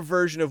ARM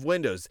version of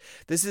Windows.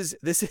 This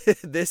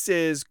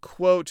is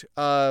quote,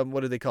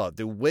 what do they call it?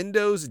 The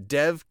Windows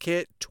Dev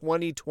Kit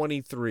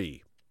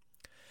 2023.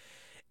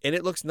 And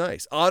it looks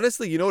nice.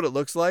 Honestly, you know what it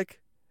looks like?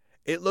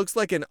 It looks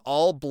like an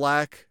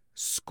all-black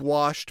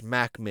squashed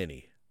Mac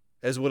Mini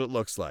is what it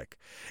looks like.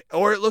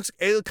 Or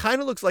it kind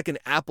of looks like an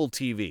Apple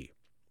TV.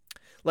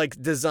 Like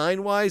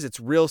design-wise, it's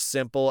real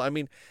simple. I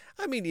mean,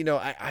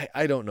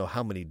 I don't know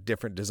how many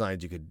different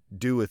designs you could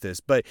do with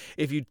this, but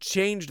if you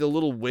change the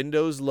little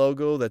Windows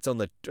logo that's on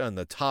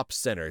the top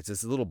center, it's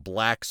this little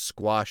black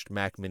squashed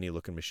Mac Mini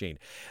looking machine.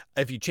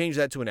 If you change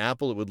that to an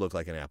Apple, it would look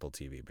like an Apple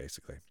TV,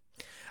 basically.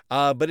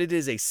 But it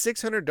is a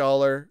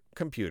 $600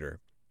 computer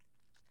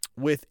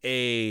with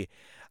a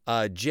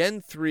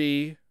Gen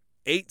 3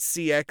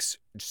 8CX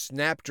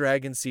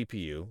Snapdragon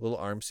CPU, little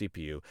ARM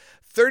CPU,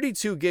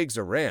 32 gigs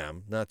of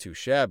RAM, not too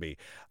shabby,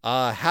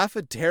 half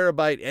a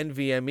terabyte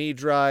NVMe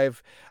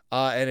drive,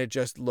 and it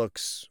just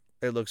looks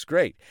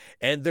great.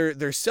 And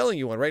they're selling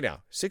you one right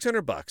now,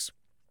 $600.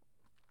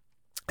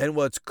 And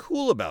what's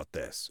cool about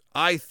this,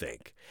 I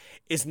think,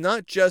 is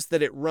not just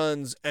that it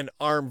runs an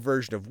ARM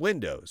version of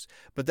Windows,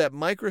 but that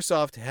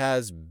Microsoft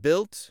has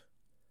built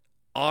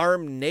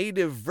ARM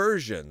native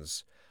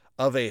versions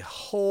of a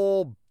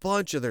whole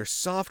bunch of their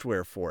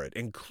software for it,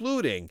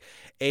 including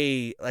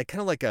a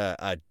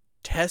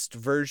test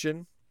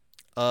version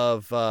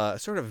of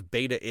sort of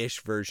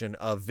beta-ish version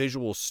of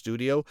Visual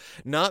Studio,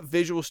 not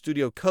Visual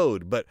Studio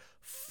Code, but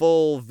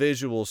full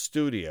Visual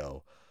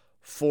Studio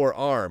for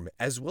ARM,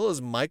 as well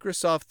as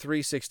Microsoft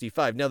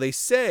 365. Now they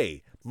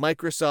say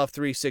Microsoft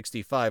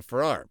 365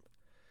 for ARM,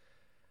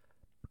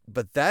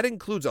 but that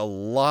includes a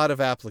lot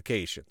of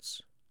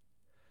applications.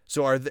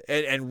 So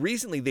and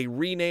recently they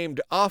renamed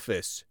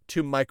Office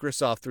to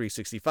Microsoft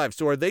 365.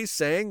 So are they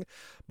saying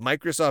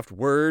Microsoft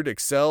Word,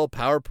 Excel,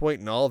 PowerPoint,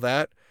 and all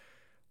that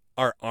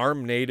are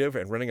ARM native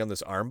and running on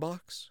this ARM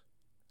box?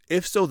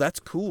 If so,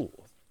 that's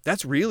cool.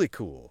 That's really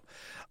cool.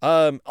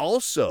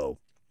 Also,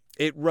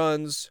 it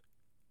runs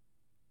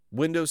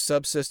Windows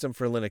Subsystem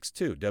for Linux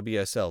 2,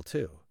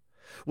 WSL2,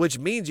 which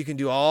means you can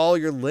do all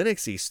your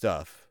Linuxy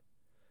stuff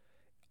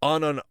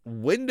on a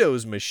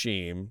Windows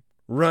machine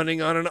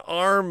running on an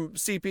ARM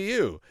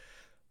CPU.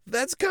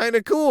 That's kind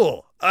of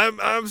cool.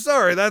 I'm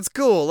sorry, that's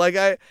cool.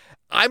 Like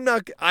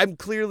I'm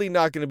clearly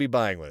not going to be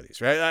buying one of these,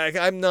 right?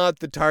 I'm not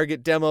the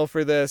target demo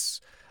for this.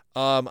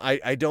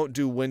 I don't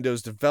do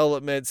Windows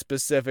development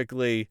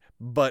specifically,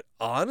 but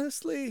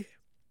honestly,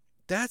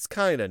 that's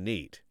kind of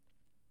neat.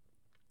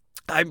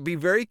 I'd be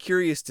very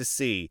curious to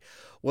see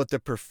what the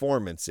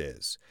performance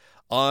is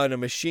on a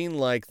machine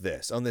like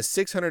this, on the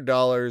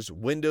 $600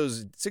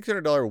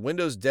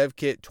 Windows Dev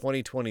Kit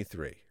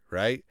 2023,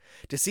 right?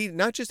 To see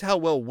not just how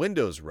well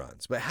Windows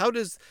runs, but how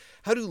do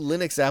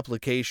Linux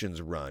applications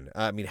run?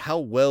 I mean, how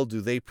well do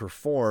they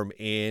perform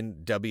in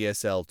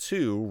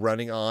WSL2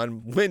 running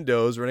on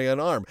Windows, running on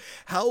ARM?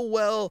 How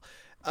well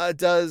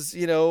does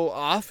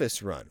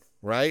Office run?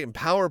 Right? And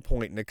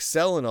PowerPoint and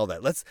Excel and all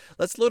that. Let's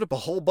load up a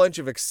whole bunch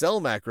of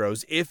Excel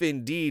macros if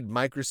indeed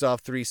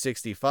Microsoft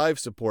 365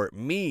 support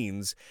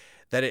means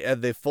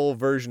that the full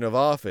version of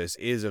Office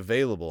is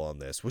available on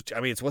this, which, I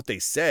mean, it's what they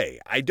say.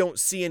 I don't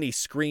see any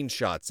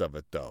screenshots of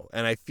it, though,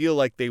 and I feel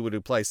like they would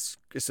supply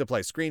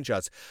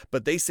screenshots,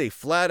 but they say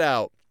flat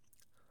out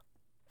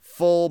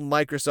full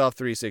Microsoft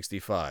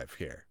 365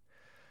 here,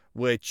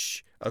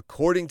 which,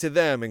 according to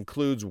them,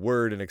 includes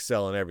Word and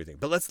Excel and everything.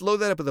 But let's load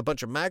that up with a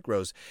bunch of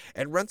macros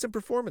and run some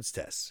performance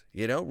tests,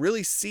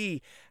 really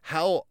see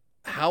how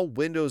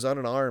Windows on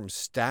an ARM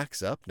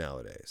stacks up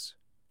nowadays.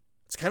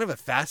 It's kind of a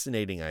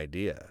fascinating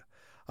idea.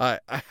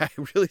 I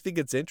really think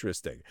it's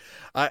interesting.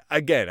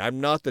 Again,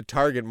 I'm not the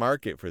target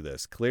market for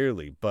this,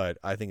 clearly, but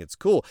I think it's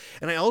cool.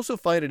 And I also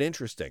find it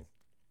interesting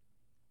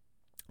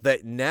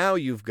that now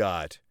you've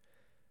got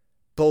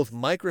both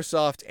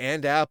Microsoft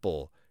and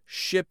Apple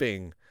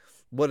shipping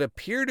what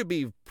appear to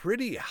be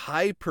pretty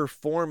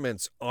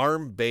high-performance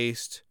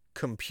ARM-based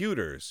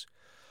computers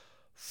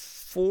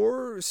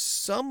for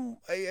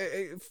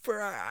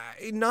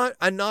not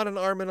an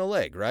arm and a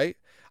leg, right?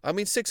 I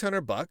mean,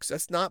 $600.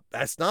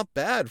 That's not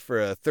bad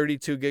for a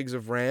 32 gigs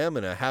of RAM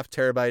and a half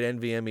terabyte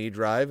NVMe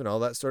drive and all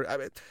that sort of. I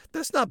mean,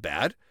 that's not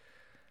bad.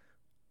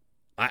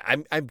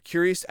 I'm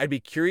curious. I'd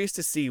be curious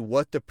to see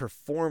what the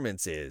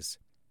performance is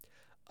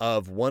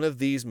of one of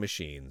these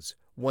machines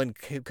when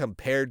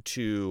compared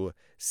to,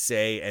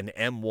 say, an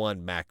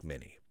M1 Mac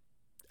Mini.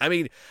 I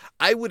mean,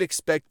 I would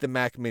expect the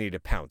Mac Mini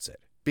to pounce it.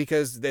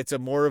 because it's a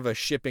more of a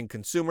shipping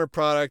consumer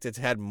product. It's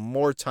had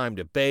more time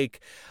to bake.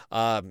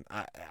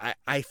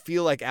 I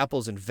feel like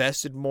Apple's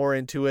invested more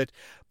into it,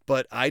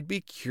 but I'd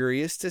be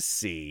curious to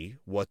see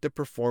what the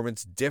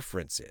performance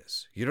difference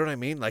is. You know what I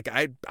mean? Like,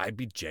 I'd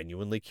be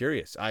genuinely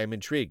curious. I am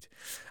intrigued.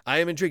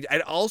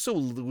 I'd also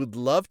would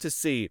love to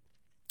see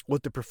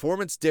what the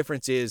performance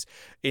difference is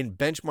in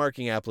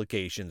benchmarking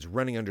applications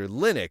running under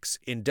Linux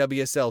in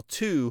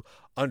WSL2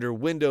 under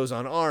Windows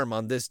on ARM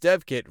on this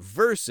dev kit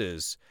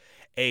versus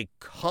a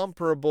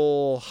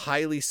comparable,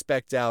 highly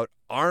spec'd out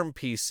ARM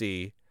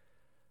PC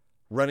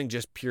running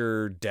just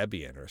pure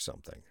Debian or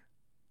something.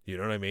 You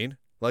know what I mean?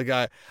 Like,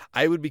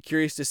 I would be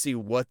curious to see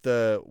what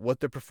the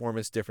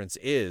performance difference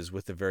is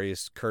with the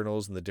various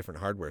kernels and the different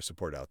hardware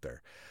support out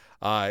there.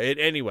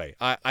 Anyway,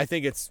 I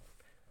think it's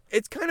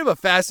kind of a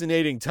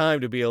fascinating time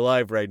to be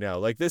alive right now.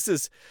 Like,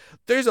 there's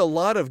a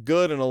lot of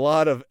good and a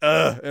lot of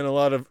and a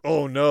lot of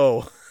oh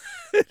no.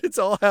 It's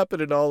all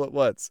happening all at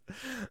once.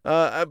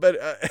 But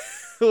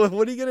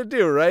what are you going to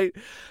do, right?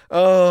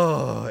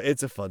 Oh,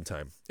 it's a fun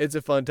time. It's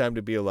a fun time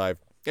to be alive.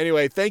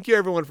 Anyway, thank you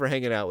everyone for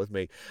hanging out with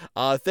me.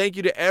 Thank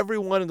you to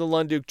everyone in the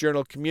Lunduke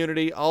Journal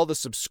community, all the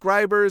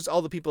subscribers,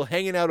 all the people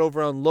hanging out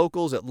over on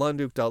Locals at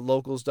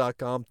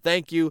lunduke.locals.com.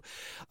 Thank you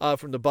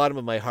from the bottom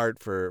of my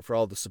heart for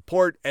all the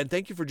support, and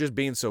thank you for just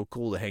being so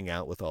cool to hang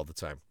out with all the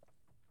time.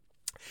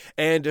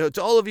 And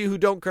to all of you who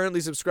don't currently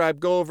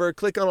subscribe, go over,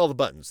 click on all the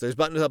buttons. There's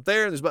buttons up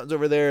there, and there's buttons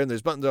over there, and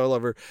there's buttons all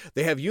over.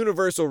 They have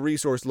universal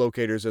resource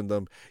locators in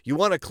them. You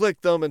want to click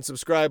them and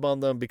subscribe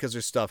on them because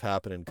there's stuff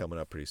happening coming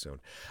up pretty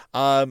soon.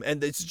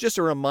 And it's just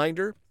a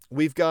reminder,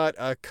 we've got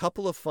a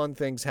couple of fun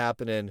things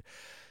happening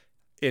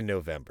in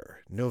November.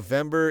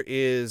 November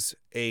is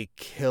a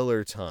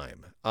killer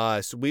time.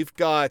 So we've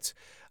got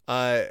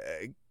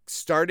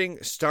starting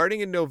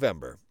in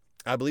November.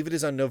 I believe it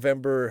is on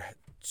November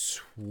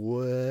 12th.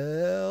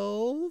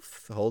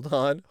 Hold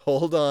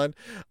on.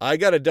 I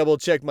got to double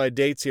check my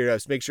dates here. I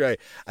have to make sure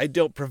I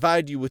don't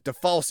provide you with the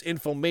false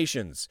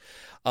informations.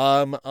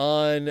 On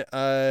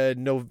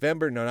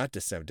November, no, not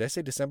December. Did I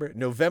say December?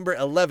 November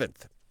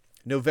 11th.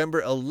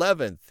 November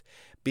 11th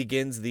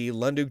begins the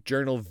Lunduke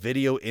Journal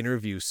video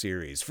interview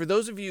series. For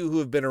those of you who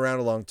have been around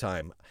a long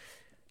time,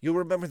 you'll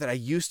remember that I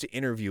used to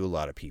interview a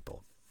lot of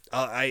people.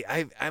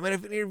 I might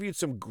have interviewed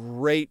some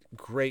great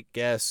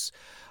guests.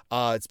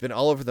 It's been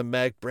all over the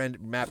Mac,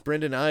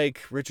 Brendan Ike,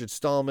 Richard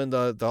Stallman,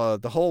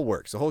 the whole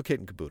works, the whole kit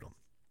and caboodle.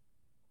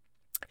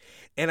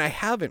 And I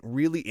haven't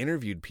really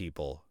interviewed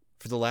people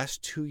for the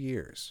last 2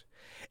 years.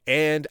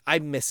 And I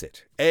miss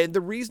it. And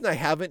the reason I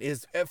haven't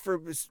is for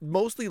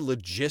mostly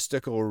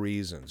logistical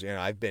reasons. You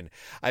know, I've been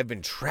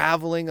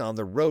traveling on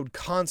the road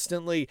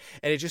constantly,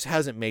 and it just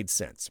hasn't made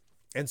sense.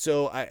 And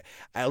so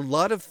a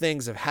lot of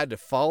things have had to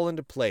fall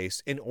into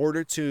place in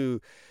order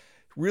to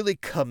really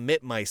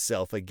commit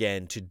myself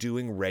again to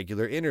doing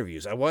regular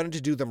interviews. I wanted to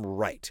do them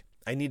right.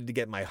 I needed to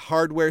get my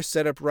hardware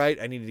set up right.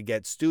 I needed to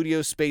get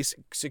studio space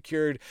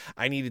secured.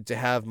 I needed to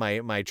have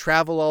my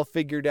travel all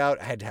figured out.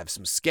 I had to have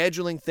some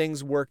scheduling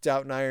things worked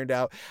out and ironed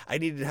out. I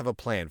needed to have a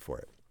plan for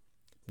it.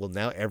 Well,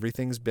 now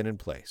everything's been in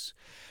place.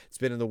 It's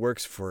been in the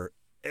works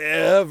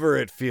forever,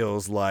 it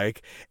feels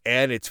like,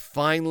 and it's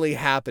finally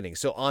happening.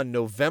 So on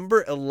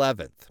November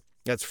 11th,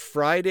 that's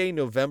Friday,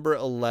 November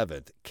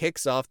 11th,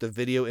 kicks off the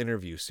video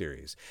interview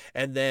series.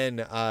 And then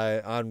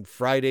on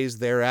Fridays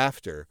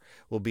thereafter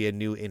will be a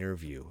new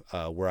interview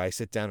where I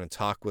sit down and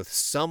talk with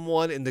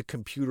someone in the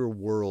computer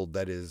world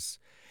that is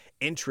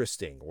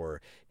interesting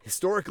or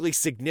historically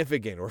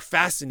significant or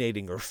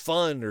fascinating or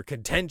fun or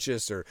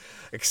contentious or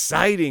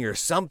exciting or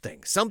something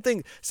exciting,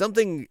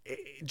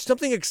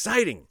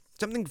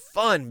 something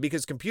fun,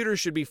 because computers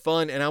should be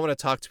fun, and I want to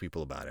talk to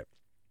people about it.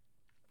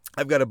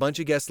 I've got a bunch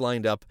of guests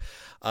lined up.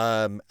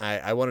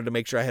 I wanted to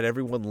make sure I had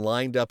everyone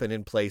lined up and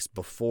in place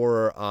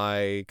before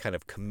I kind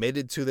of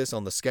committed to this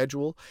on the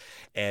schedule,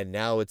 and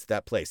now it's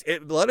that place. A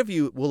lot of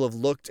you will have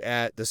looked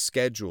at the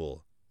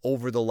schedule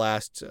over the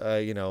last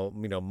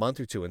month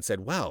or two and said,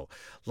 wow,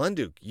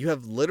 Lunduke, you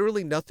have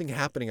literally nothing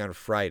happening on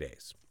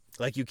Fridays.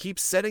 Like, you keep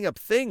setting up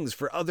things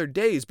for other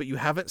days, but you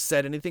haven't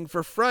set anything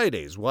for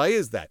Fridays. Why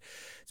is that?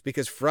 It's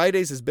because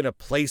Fridays has been a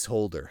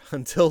placeholder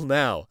until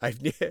now.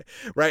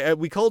 Right?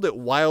 We called it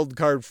Wild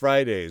Card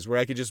Fridays, where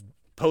I could just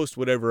post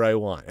whatever I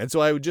want. And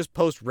so I would just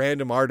post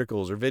random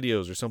articles or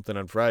videos or something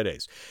on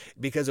Fridays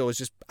because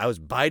I was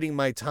biding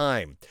my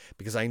time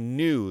because I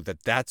knew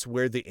that that's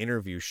where the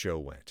interview show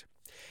went.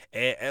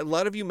 A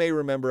lot of you may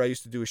remember I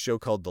used to do a show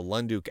called the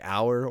Lunduke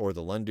Hour or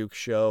the Lunduke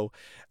Show,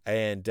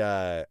 and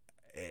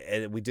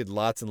we did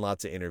lots and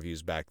lots of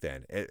interviews back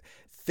then.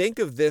 Think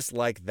of this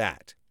like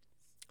that,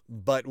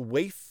 but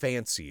way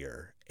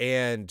fancier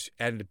and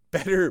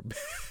better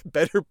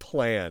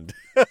planned.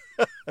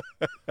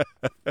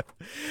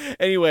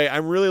 Anyway,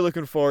 I'm really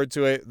looking forward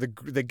to it.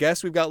 The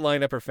guests we've got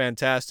lined up are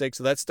fantastic.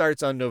 So that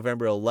starts on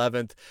November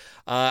 11th.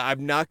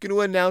 I'm not going to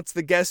announce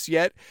the guests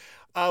yet,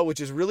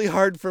 which is really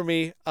hard for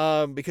me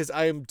because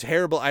I am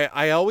terrible.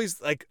 I always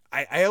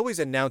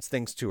announce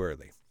things too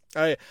early.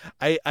 I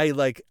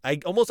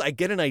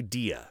get an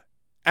idea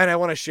and I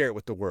want to share it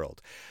with the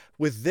world.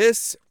 With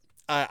this,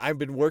 I've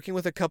been working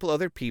with a couple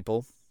other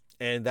people,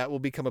 and that will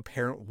become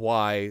apparent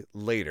why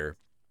later.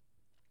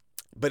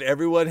 But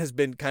everyone has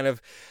been kind of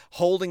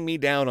holding me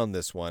down on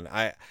this one.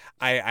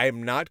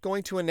 I'm not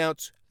going to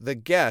announce the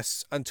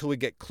guests until we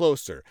get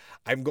closer.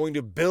 I'm going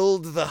to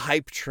build the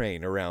hype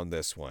train around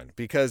this one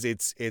because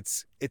it's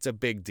a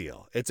big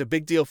deal. It's a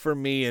big deal for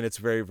me, and it's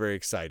very, very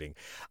exciting.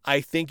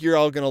 I think you're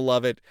all going to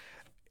love it.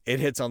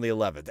 It hits on the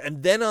 11th.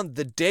 And then on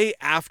the day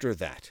after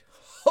that,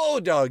 oh,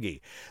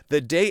 doggy,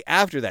 the day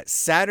after that,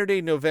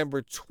 Saturday,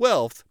 November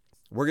 12th,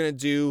 we're going to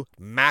do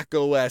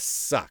macOS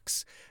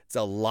Sucks. It's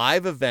a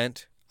live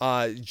event.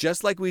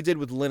 Just like we did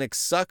with Linux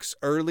Sucks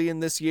early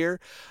in this year,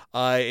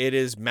 it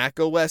is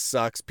macOS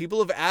Sucks. People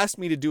have asked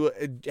me to do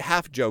it,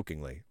 half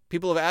jokingly,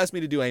 people have asked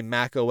me to do a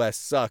macOS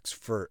Sucks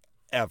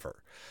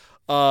forever.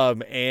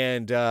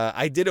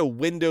 I did a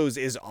Windows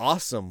is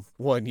Awesome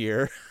one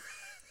year.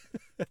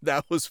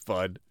 That was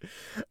fun.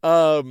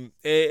 But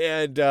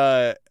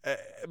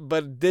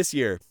this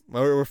year,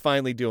 we're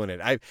finally doing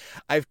it.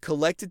 I've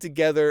collected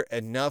together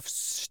enough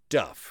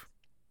stuff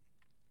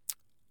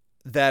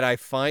that I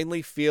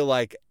finally feel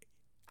like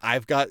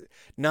I've got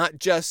not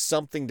just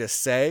something to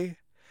say,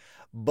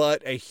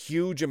 but a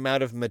huge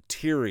amount of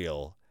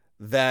material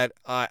that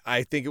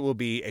I think it will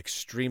be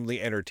extremely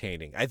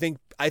entertaining. I think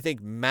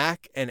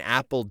Mac and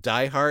Apple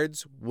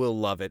diehards will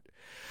love it.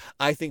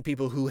 I think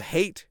people who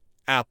hate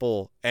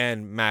Apple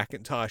and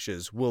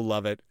Macintoshes will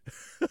love it.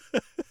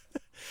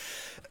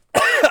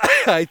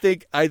 I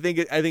think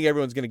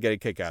everyone's going to get a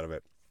kick out of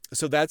it.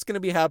 So that's going to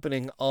be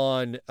happening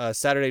on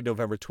Saturday,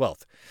 November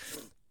 12th.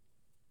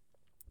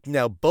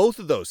 Now, both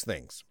of those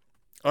things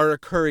are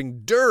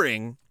occurring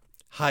during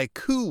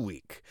Haiku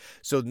Week.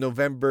 So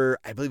November,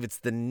 I believe it's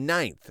the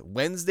 9th,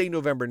 Wednesday,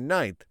 November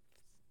 9th,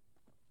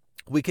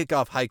 we kick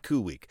off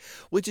Haiku Week,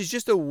 which is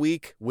just a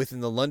week within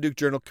the Lunduke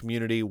Journal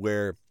community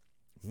where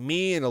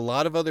me and a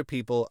lot of other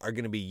people are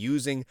going to be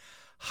using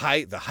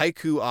the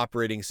Haiku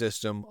operating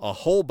system a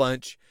whole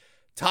bunch,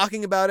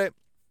 talking about it,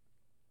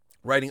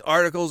 writing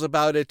articles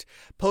about it,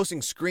 posting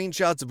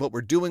screenshots of what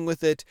we're doing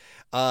with it,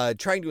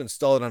 trying to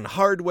install it on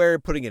hardware,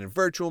 putting it in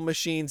virtual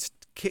machines,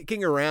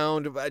 kicking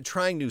around,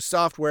 trying new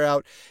software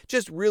out,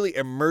 just really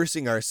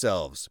immersing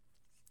ourselves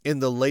in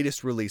the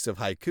latest release of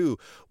Haiku,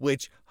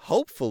 which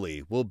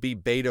hopefully will be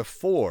Beta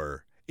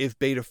 4 if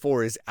Beta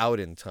 4 is out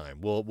in time.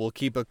 We'll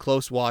keep a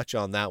close watch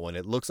on that one.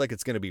 It looks like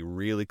it's going to be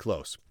really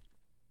close.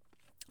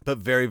 But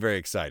very, very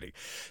exciting.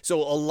 So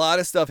a lot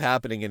of stuff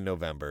happening in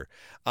November.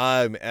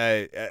 All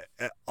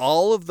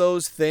of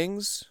those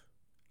things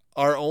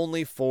are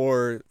only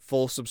for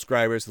full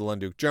subscribers to the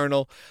Lunduke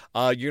Journal.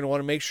 You're going to want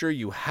to make sure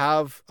you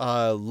have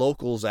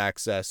locals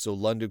access, so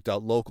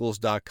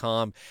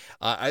lunduke.locals.com.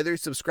 Either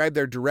subscribe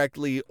there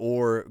directly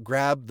or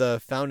grab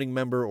the founding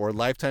member or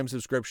lifetime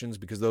subscriptions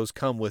because those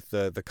come with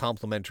the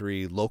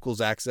complimentary locals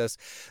access.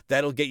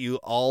 That'll get you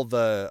all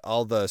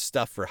the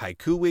stuff for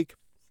Haiku Week.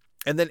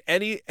 And then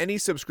any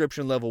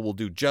subscription level will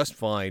do just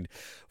fine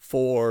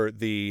for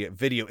the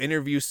video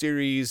interview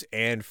series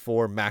and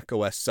for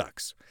macOS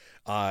Sucks.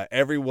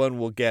 Everyone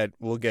will get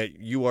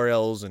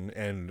URLs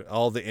and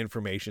all the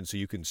information so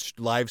you can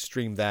live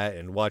stream that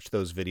and watch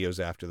those videos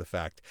after the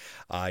fact.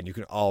 And you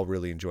can all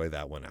really enjoy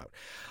that one out.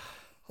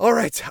 All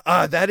right,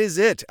 that is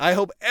it. I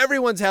hope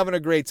everyone's having a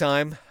great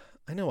time.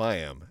 I know I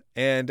am.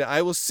 And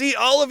I will see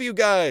all of you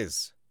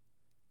guys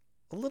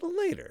a little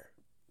later.